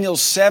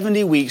 Daniel's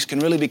 70 weeks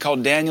can really be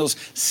called Daniel's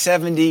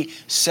 70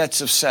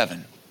 sets of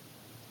 7.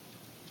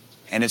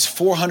 And it's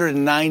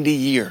 490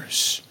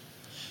 years.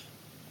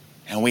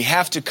 And we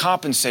have to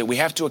compensate. We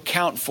have to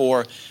account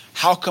for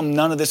how come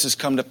none of this has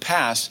come to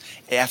pass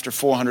after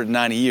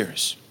 490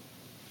 years.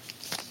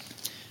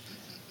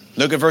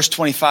 Look at verse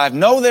 25.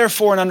 Know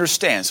therefore and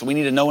understand. So we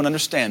need to know and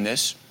understand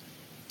this.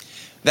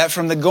 That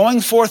from the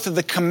going forth of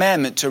the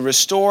commandment to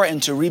restore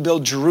and to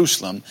rebuild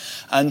Jerusalem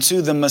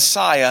unto the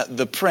Messiah,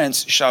 the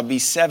Prince, shall be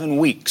 7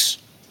 weeks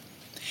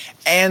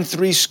and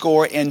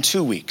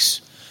 62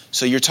 weeks.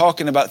 So you're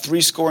talking about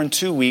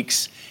 62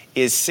 weeks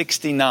is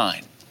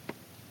 69.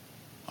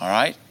 All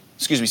right?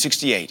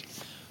 68.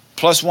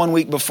 Plus 1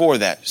 week before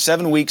that.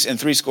 7 weeks and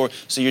 60.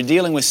 So you're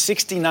dealing with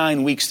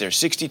 69 weeks there.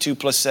 62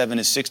 plus 7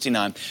 is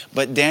 69.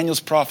 But Daniel's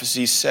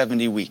prophecy is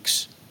 70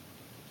 weeks.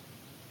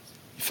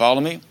 You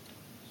follow me?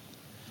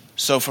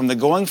 So from the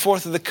going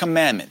forth of the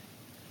commandment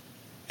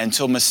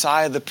until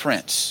Messiah the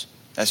Prince,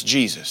 that's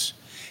Jesus,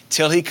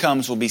 till he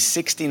comes will be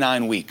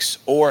 69 weeks,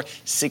 or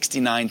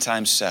 69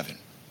 times 7.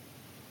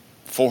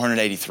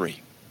 483.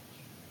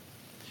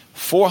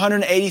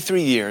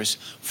 483 years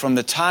from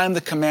the time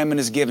the commandment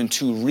is given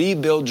to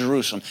rebuild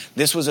Jerusalem.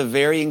 This was a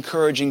very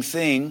encouraging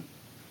thing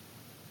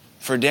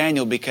for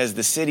Daniel because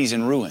the city's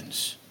in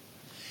ruins.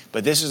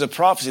 But this is a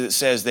prophecy that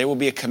says there will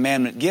be a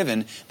commandment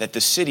given that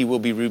the city will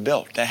be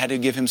rebuilt. That had to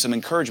give him some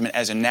encouragement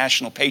as a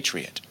national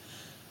patriot.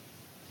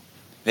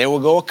 There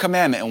will go a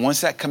commandment, and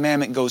once that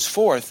commandment goes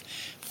forth,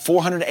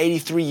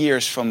 483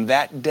 years from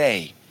that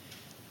day,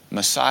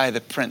 Messiah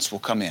the Prince will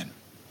come in.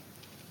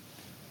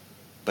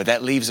 But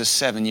that leaves us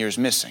 7 years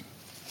missing.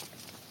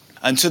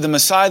 Unto the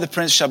Messiah the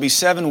Prince shall be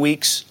 7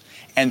 weeks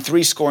and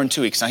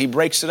 62 weeks. Now he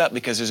breaks it up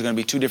because there's going to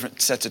be 2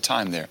 different sets of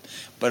time there.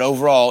 But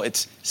overall,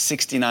 it's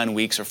 69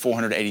 weeks or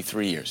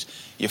 483 years.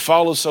 You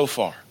follow so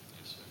far?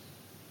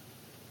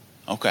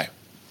 Okay.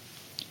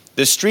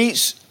 The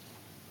streets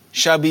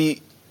shall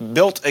be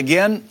built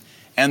again,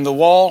 and the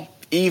wall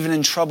even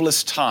in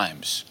troublous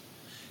times.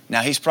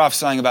 Now he's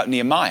prophesying about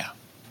Nehemiah.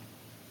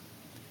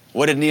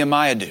 What did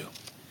Nehemiah do?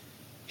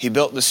 He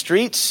built the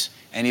streets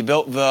and he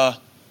built the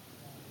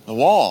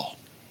wall.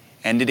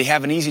 And did he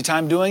have an easy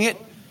time doing it?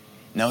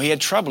 No, he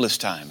had troublous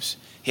times.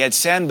 He had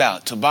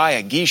Sanballat,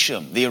 Tobiah,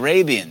 Geshem, the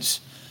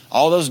Arabians,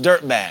 all those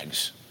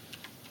dirtbags.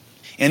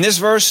 In this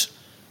verse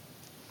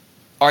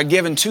are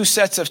given 2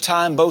 sets of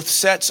time. Both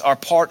sets are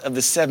part of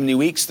the 70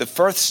 weeks. The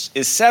first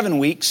is 7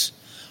 weeks,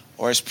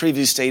 or as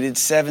previously stated,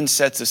 7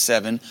 sets of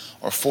 7,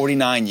 or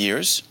 49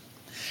 years.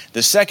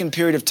 The second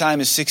period of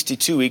time is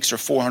 62 weeks, or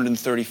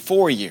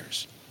 434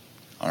 years.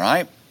 All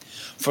right?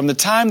 From the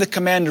time the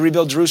command to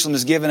rebuild Jerusalem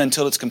is given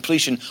until its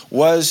completion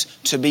was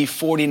to be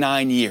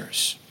 49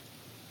 years.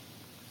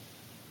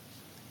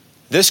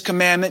 This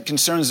commandment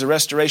concerns the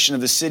restoration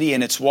of the city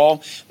and its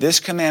wall. This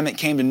commandment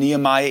came to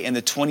Nehemiah in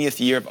the 20th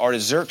year of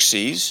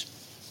Artaxerxes,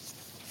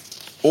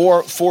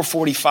 or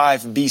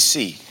 445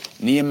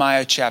 BC,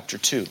 Nehemiah chapter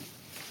 2.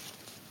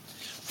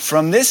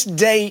 From this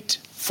date,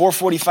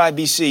 445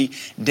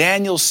 BC,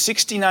 Daniel's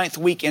 69th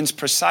week ends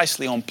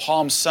precisely on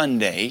Palm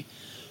Sunday,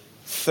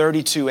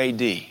 32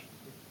 AD.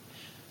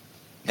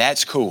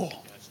 That's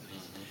cool.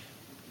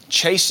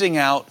 Chasing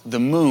out the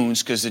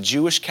moons, because the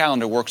Jewish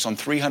calendar works on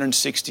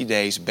 360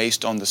 days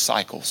based on the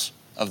cycles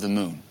of the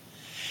moon.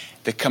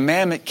 The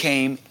commandment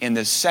came in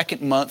the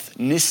 2nd month,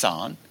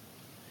 Nisan,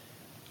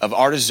 of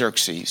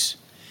Artaxerxes.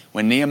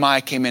 When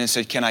Nehemiah came in and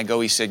said, "Can I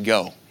go?" He said,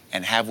 "Go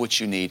and have what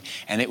you need."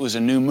 And it was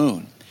a new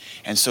moon.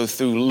 And so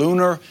through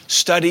lunar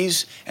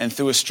studies and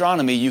through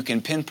astronomy, you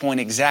can pinpoint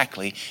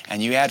exactly,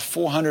 and you add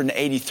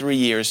 483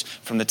 years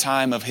from the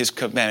time of his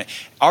commandment.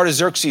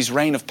 Artaxerxes'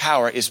 reign of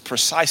power is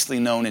precisely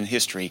known in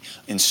history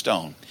in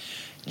stone.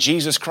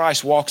 Jesus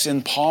Christ walks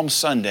in Palm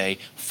Sunday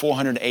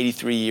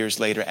 483 years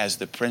later as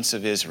the Prince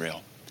of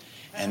Israel,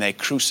 and they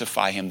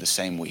crucify him the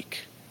same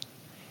week.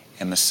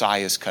 And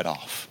Messiah is cut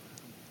off.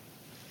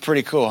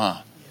 Pretty cool,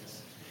 huh?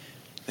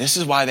 This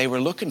is why they were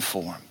looking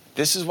for him.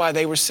 This is why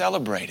they were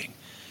celebrating.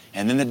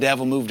 And then the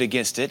devil moved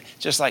against it,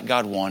 just like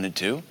God wanted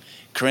to.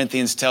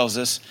 Corinthians tells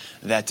us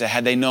that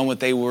had they known what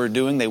they were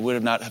doing, they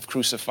would not have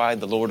crucified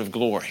the Lord of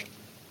glory.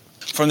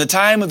 From the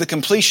time of the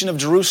completion of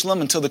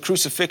Jerusalem until the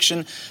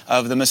crucifixion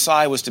of the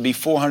Messiah was to be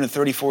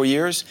 434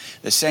 years.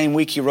 The same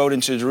week he rode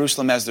into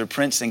Jerusalem as their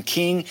prince and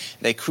king,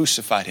 they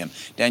crucified him.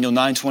 Daniel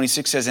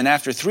 9:26 says, "And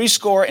after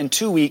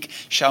 62 weeks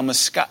shall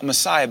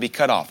Messiah be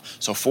cut off."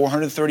 So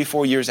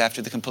 434 years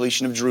after the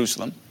completion of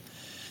Jerusalem.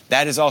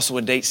 That is also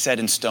a date set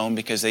in stone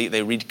because they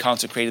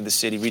reconsecrated the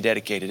city,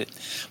 rededicated it.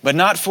 But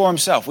not for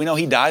himself. We know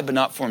he died, but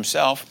not for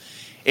himself.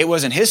 It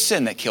wasn't his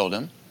sin that killed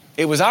him.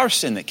 It was our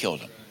sin that killed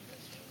him.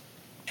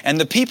 And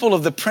the people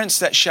of the prince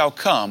that shall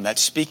come,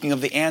 that's speaking of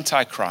the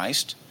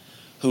Antichrist,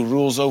 who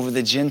rules over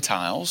the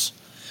Gentiles.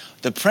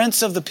 The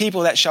prince of the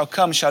people that shall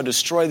come shall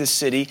destroy the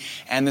city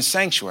and the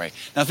sanctuary.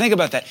 Now think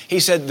about that.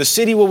 He said the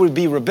city will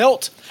be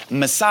rebuilt,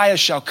 Messiah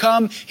shall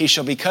come, he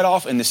shall be cut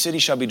off, and the city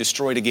shall be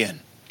destroyed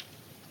again.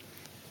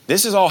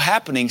 This is all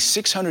happening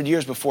 600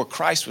 years before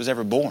Christ was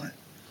ever born.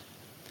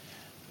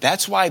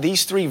 That's why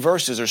these 3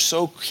 verses are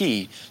so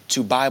key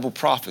to Bible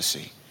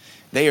prophecy.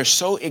 They are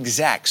so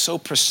exact, so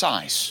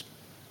precise.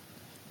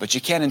 But you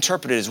can't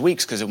interpret it as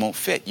weeks because it won't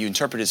fit. You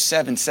interpret it as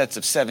 7 sets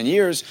of 7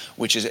 years,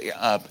 which is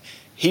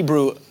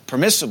Hebrew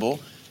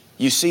permissible.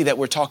 You see that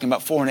we're talking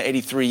about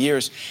 483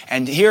 years.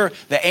 And here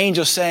the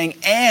angel saying,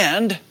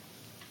 and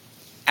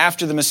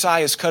after the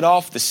Messiah is cut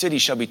off, the city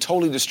shall be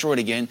totally destroyed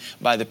again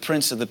by the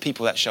prince of the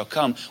people that shall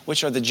come,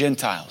 which are the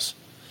Gentiles.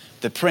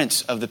 The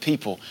prince of the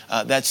people.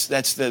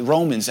 That's the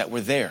Romans that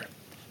were there.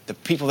 The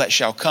people that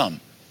shall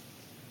come.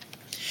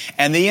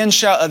 And the end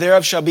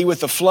thereof shall be with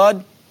the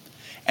flood.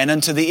 And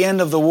unto the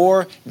end of the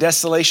war,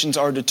 desolations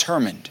are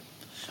determined.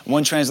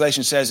 One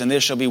translation says, and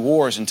there shall be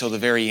wars until the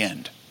very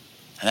end.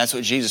 And that's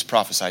what Jesus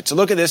prophesied. So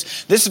look at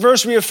this. This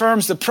verse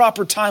reaffirms the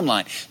proper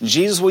timeline.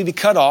 Jesus will be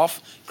cut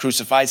off,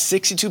 crucified,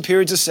 62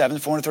 periods of 7,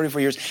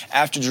 434 years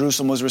after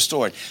Jerusalem was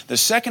restored. The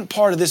second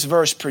part of this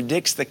verse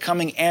predicts the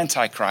coming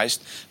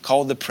Antichrist,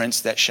 called the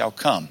Prince that shall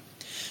come.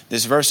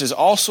 This verse is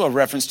also a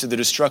reference to the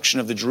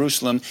destruction of the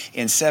Jerusalem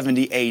in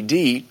 70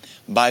 A.D.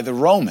 by the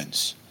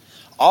Romans,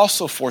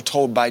 also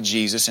foretold by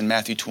Jesus in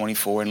Matthew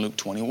 24 and Luke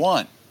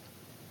 21.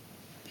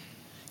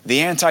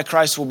 The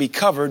Antichrist will be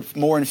covered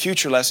more in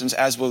future lessons,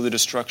 as will the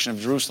destruction of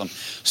Jerusalem.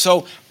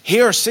 So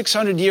here,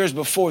 600 years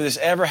before this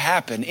ever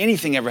happened,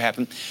 anything ever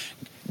happened,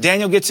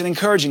 Daniel gets an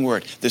encouraging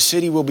word. The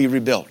city will be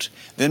rebuilt.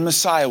 Then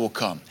Messiah will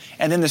come.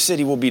 And then the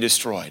city will be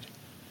destroyed.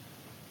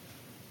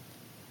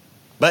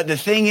 But the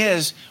thing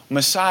is,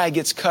 Messiah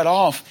gets cut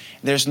off.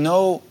 There's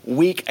no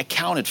week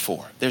accounted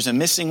for. There's a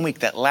missing week,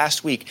 that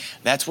last week.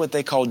 That's what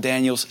they call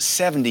Daniel's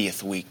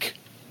 70th week.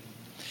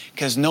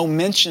 Because no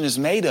mention is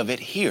made of it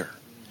here.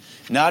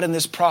 Not in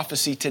this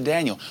prophecy to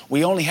Daniel.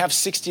 We only have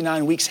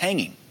 69 weeks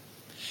hanging.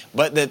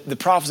 But the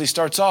prophecy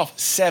starts off,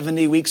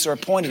 70 weeks are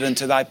appointed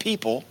unto thy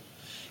people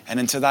and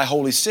unto thy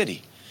holy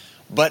city.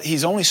 But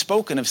he's only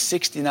spoken of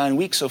 69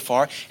 weeks so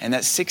far, and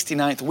that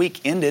 69th week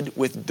ended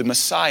with the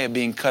Messiah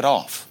being cut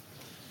off.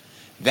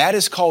 That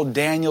is called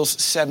Daniel's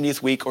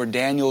 70th week, or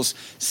Daniel's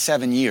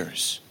 7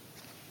 years.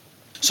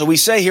 So we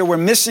say here we're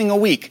missing a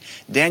week.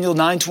 Daniel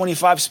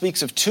 9:25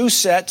 speaks of 2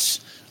 sets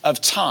of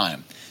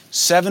time.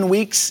 7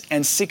 weeks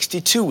and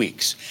 62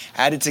 weeks.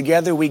 Added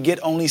together, we get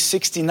only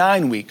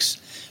 69 weeks.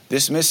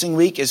 This missing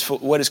week is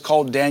what is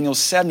called Daniel's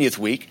 70th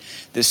week.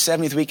 This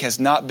 70th week has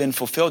not been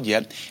fulfilled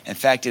yet. In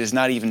fact, it has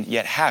not even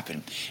yet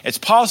happened. It's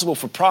possible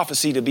for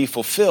prophecy to be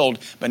fulfilled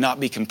but not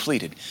be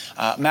completed.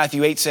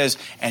 Matthew 8 says,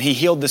 and he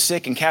healed the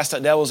sick and cast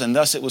out devils, and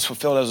thus it was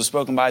fulfilled as was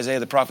spoken by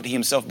Isaiah the prophet. He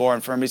himself bore our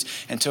infirmities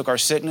and took our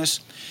sickness.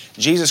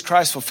 Jesus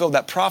Christ fulfilled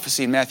that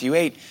prophecy in Matthew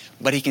 8,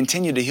 but he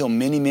continued to heal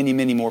many, many,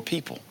 many more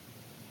people.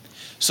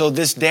 So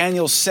this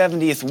Daniel's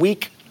 70th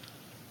week,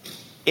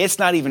 it's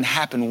not even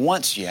happened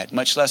once yet,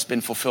 much less been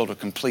fulfilled or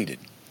completed.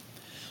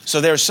 So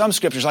there are some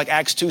scriptures, like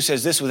Acts 2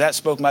 says, this was that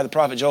spoken by the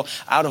prophet Joel,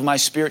 out of my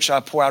spirit shall I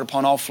pour out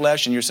upon all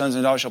flesh, and your sons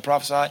and daughters shall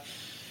prophesy.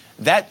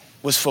 That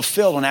was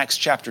fulfilled in Acts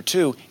chapter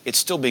 2. It's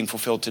still being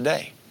fulfilled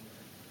today.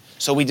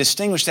 So we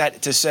distinguish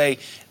that to say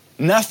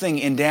nothing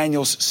in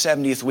Daniel's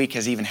 70th week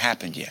has even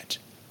happened yet.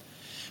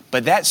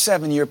 But that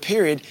 7-year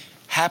period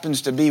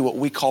happens to be what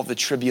we call the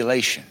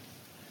tribulation.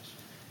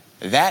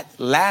 That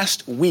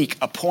last week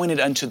appointed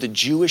unto the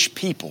Jewish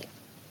people,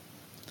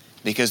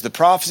 because the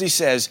prophecy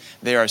says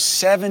there are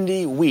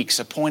 70 weeks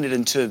appointed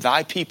unto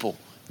thy people,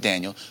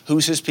 Daniel.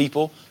 Who's his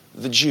people?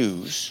 The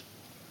Jews.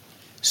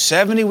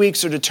 70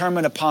 weeks are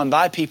determined upon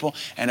thy people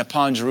and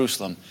upon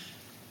Jerusalem.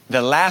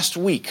 The last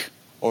week,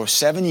 or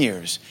 7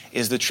 years,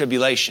 is the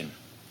tribulation.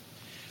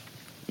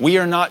 We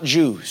are not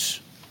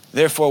Jews.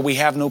 Therefore, we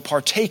have no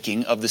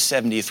partaking of the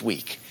 70th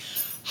week.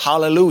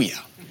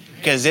 Hallelujah.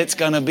 Because it's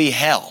going to be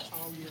hell.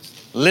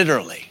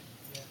 Literally.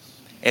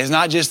 It's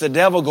not just the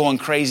devil going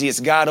crazy. It's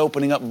God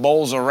opening up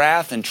bowls of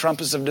wrath and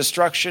trumpets of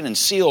destruction and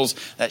seals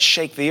that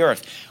shake the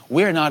earth.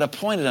 We're not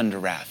appointed unto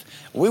wrath.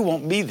 We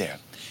won't be there.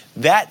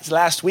 That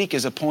last week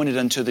is appointed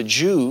unto the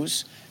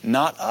Jews,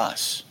 not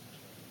us.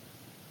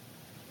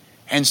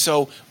 And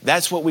so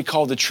that's what we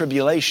call the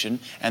tribulation.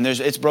 And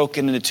it's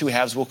broken into 2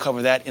 halves. We'll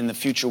cover that in the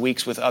future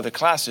weeks with other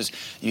classes.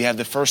 You have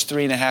the first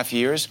 3.5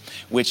 years,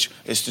 which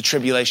is the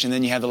tribulation.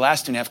 Then you have the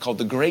last 2.5 called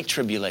the Great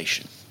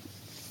Tribulation.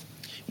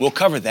 We'll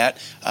cover that,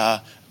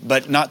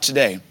 but not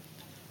today.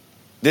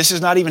 This has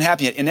not even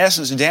happened yet. In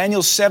essence,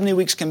 Daniel's 70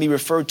 weeks can be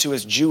referred to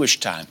as Jewish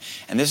time.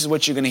 And this is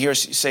what you're going to hear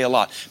say a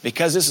lot.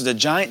 Because this is a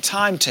giant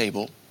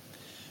timetable,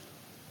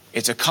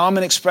 it's a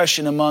common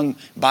expression among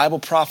Bible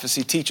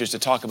prophecy teachers to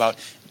talk about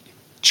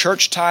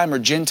church time or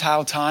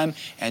Gentile time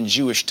and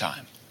Jewish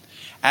time.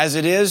 As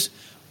it is,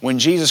 when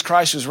Jesus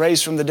Christ was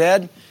raised from the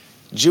dead,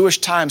 Jewish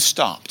time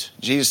stopped.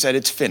 Jesus said,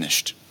 it's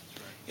finished.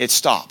 It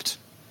stopped.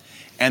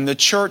 And the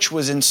church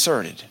was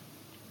inserted.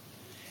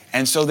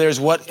 And so there's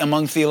what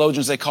among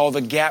theologians they call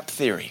the gap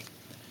theory.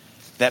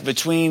 That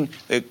between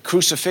the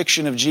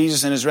crucifixion of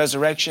Jesus and his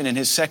resurrection and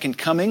his second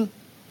coming,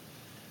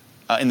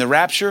 in the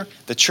rapture,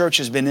 the church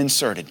has been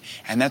inserted.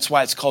 And that's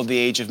why it's called the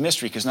age of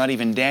mystery, because not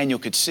even Daniel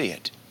could see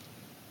it.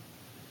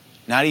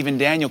 Not even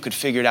Daniel could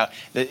figure it out.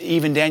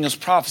 Even Daniel's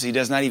prophecy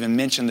does not even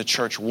mention the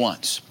church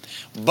once.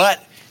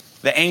 But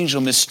the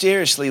angel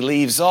mysteriously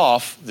leaves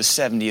off the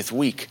 70th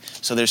week.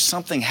 So there's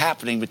something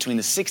happening between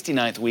the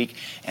 69th week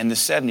and the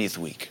 70th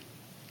week.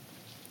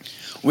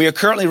 We are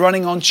currently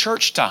running on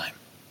church time.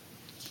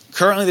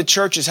 Currently, the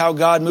church is how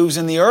God moves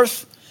in the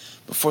earth.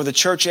 Before the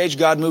church age,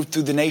 God moved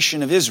through the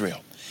nation of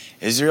Israel.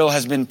 Israel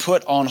has been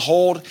put on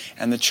hold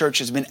and the church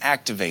has been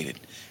activated.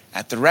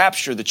 At the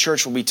rapture, the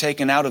church will be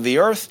taken out of the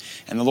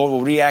earth and the Lord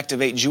will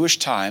reactivate Jewish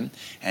time,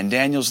 and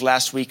Daniel's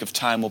last week of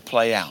time will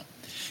play out.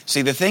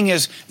 See, the thing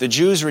is, the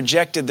Jews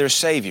rejected their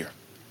Savior.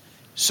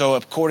 So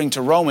according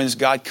to Romans,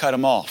 God cut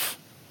them off,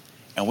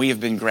 and we have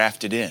been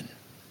grafted in.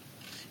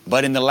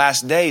 But in the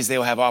last days, they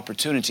will have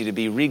opportunity to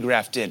be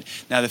regrafted in.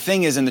 Now, the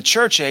thing is, in the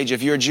church age,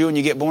 if you're a Jew and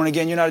you get born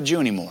again, you're not a Jew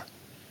anymore.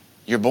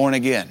 You're born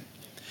again.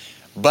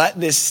 But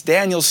this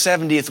Daniel's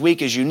 70th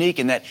week is unique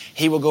in that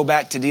he will go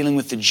back to dealing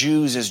with the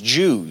Jews as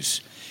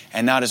Jews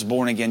and not as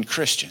born-again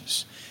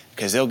Christians,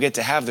 because they'll get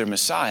to have their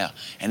Messiah,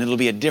 and it'll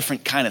be a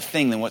different kind of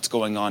thing than what's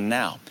going on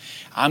now.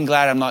 I'm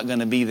glad I'm not going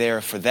to be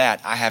there for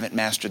that. I haven't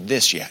mastered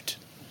this yet.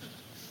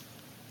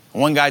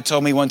 One guy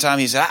told me one time,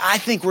 he said, I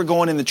think we're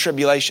going in the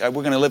tribulation.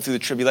 We're going to live through the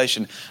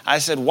tribulation. I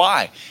said,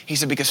 why? He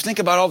said, because think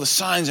about all the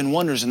signs and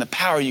wonders and the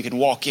power you can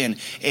walk in.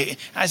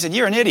 I said,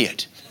 you're an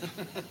idiot.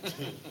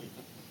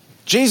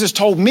 Jesus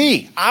told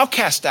me I'll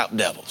cast out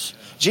devils.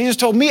 Jesus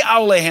told me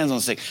I'll lay hands on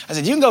the sick. I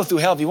said, you can go through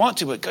hell if you want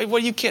to, but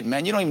what are you kidding,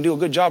 man? You don't even do a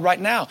good job right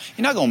now.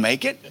 You're not going to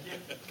make it.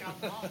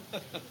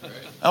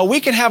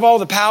 We can have all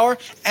the power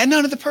and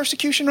none of the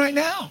persecution right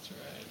now.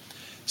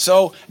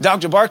 So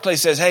Dr. Barclay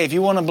says, hey, if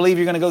you want to believe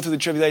you're going to go through the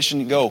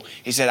tribulation, go.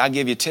 He said, I'll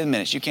give you 10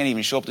 minutes. You can't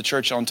even show up to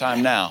church on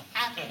time now.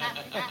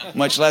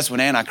 Much less when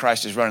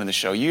Antichrist is running the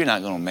show. You're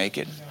not going to make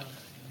it.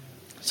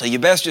 So you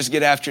best just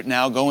get after it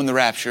now, go in the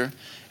rapture,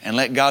 and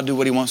let God do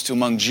what he wants to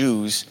among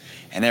Jews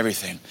and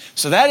everything.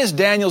 So that is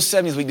Daniel's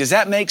 70th week. Does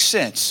that make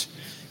sense?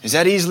 Is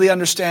that easily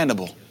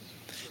understandable?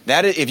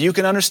 That is, if you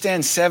can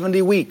understand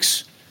 70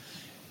 weeks,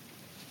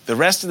 the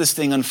rest of this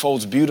thing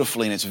unfolds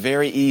beautifully and it's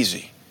very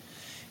easy.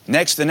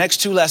 The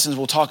next two lessons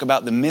we'll talk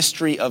about the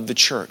mystery of the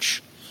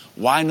church.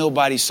 Why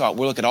nobody saw it.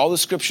 We'll look at all the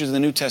scriptures in the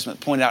New Testament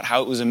that pointed out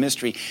how it was a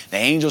mystery. The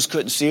angels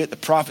couldn't see it. The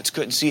prophets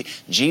couldn't see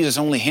it. Jesus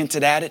only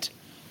hinted at it.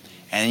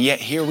 And yet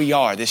here we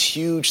are, this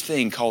huge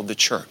thing called the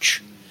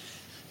church.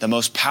 The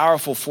most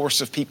powerful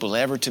force of people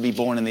ever to be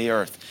born in the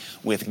earth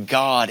with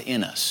God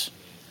in us.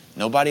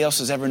 Nobody else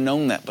has ever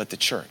known that but the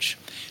church.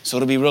 So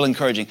it'll be real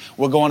encouraging.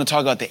 We're going to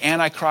talk about the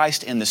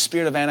Antichrist and the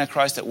spirit of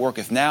Antichrist that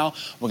worketh now.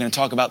 We're going to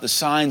talk about the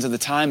signs of the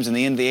times and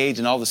the end of the age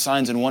and all the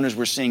signs and wonders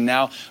we're seeing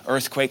now,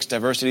 earthquakes,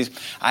 diversities.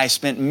 I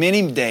spent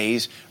many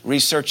days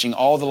researching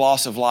all the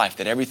loss of life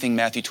that everything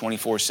Matthew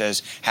 24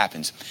 says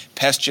happens.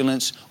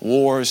 Pestilence,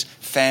 wars,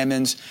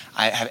 famines.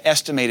 I have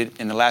estimated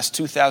in the last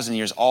 2,000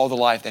 years all the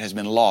life that has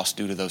been lost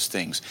due to those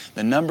things.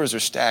 The numbers are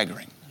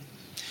staggering.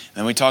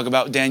 Then we talk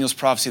about Daniel's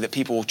prophecy that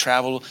people will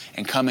travel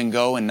and come and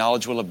go and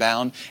knowledge will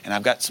abound. And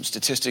I've got some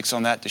statistics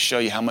on that to show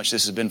you how much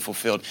this has been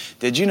fulfilled.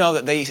 Did you know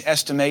that they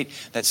estimate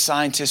that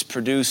scientists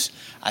produce,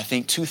 I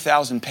think,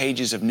 2,000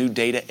 pages of new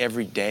data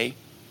every day?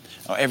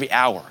 Or every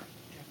hour.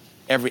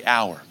 Every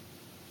hour.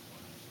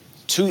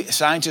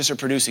 Scientists are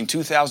producing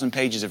 2,000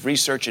 pages of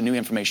research and new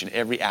information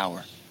every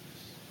hour.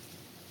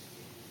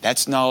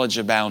 That's knowledge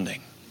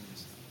abounding.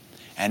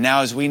 And now,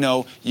 as we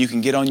know, you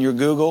can get on your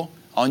Google,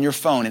 on your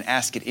phone, and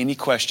ask it any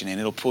question, and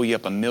it'll pull you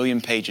up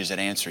 1,000,000 pages that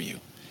answer you.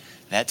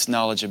 That's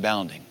knowledge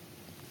abounding.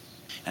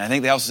 And I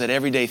think they also said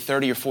every day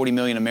 30 or 40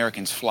 million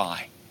Americans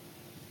fly.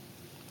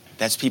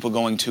 That's people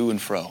going to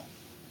and fro.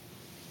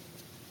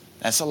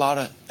 That's a lot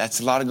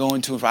of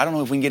going to and fro. I don't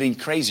know if we can get any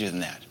crazier than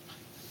that.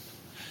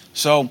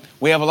 So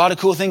we have a lot of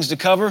cool things to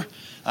cover.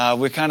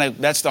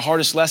 That's the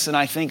hardest lesson,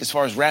 I think, as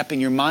far as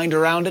wrapping your mind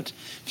around it.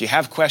 If you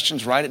have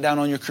questions, write it down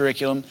on your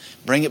curriculum.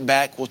 Bring it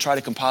back. We'll try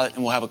to compile it,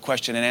 and we'll have a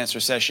question and answer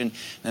session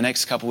in the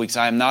next couple weeks.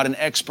 I am not an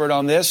expert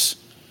on this.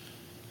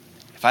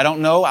 If I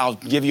don't know, I'll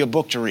give you a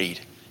book to read,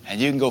 and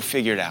you can go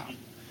figure it out.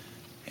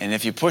 And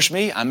if you push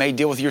me, I may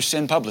deal with your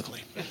sin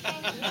publicly.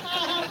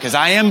 Because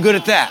I am good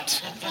at that.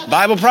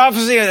 Bible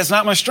prophecy, that's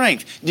not my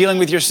strength. Dealing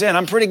with your sin,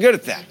 I'm pretty good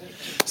at that.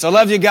 So I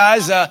love you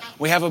guys.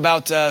 We have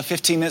about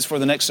 15 minutes for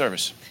the next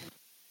service.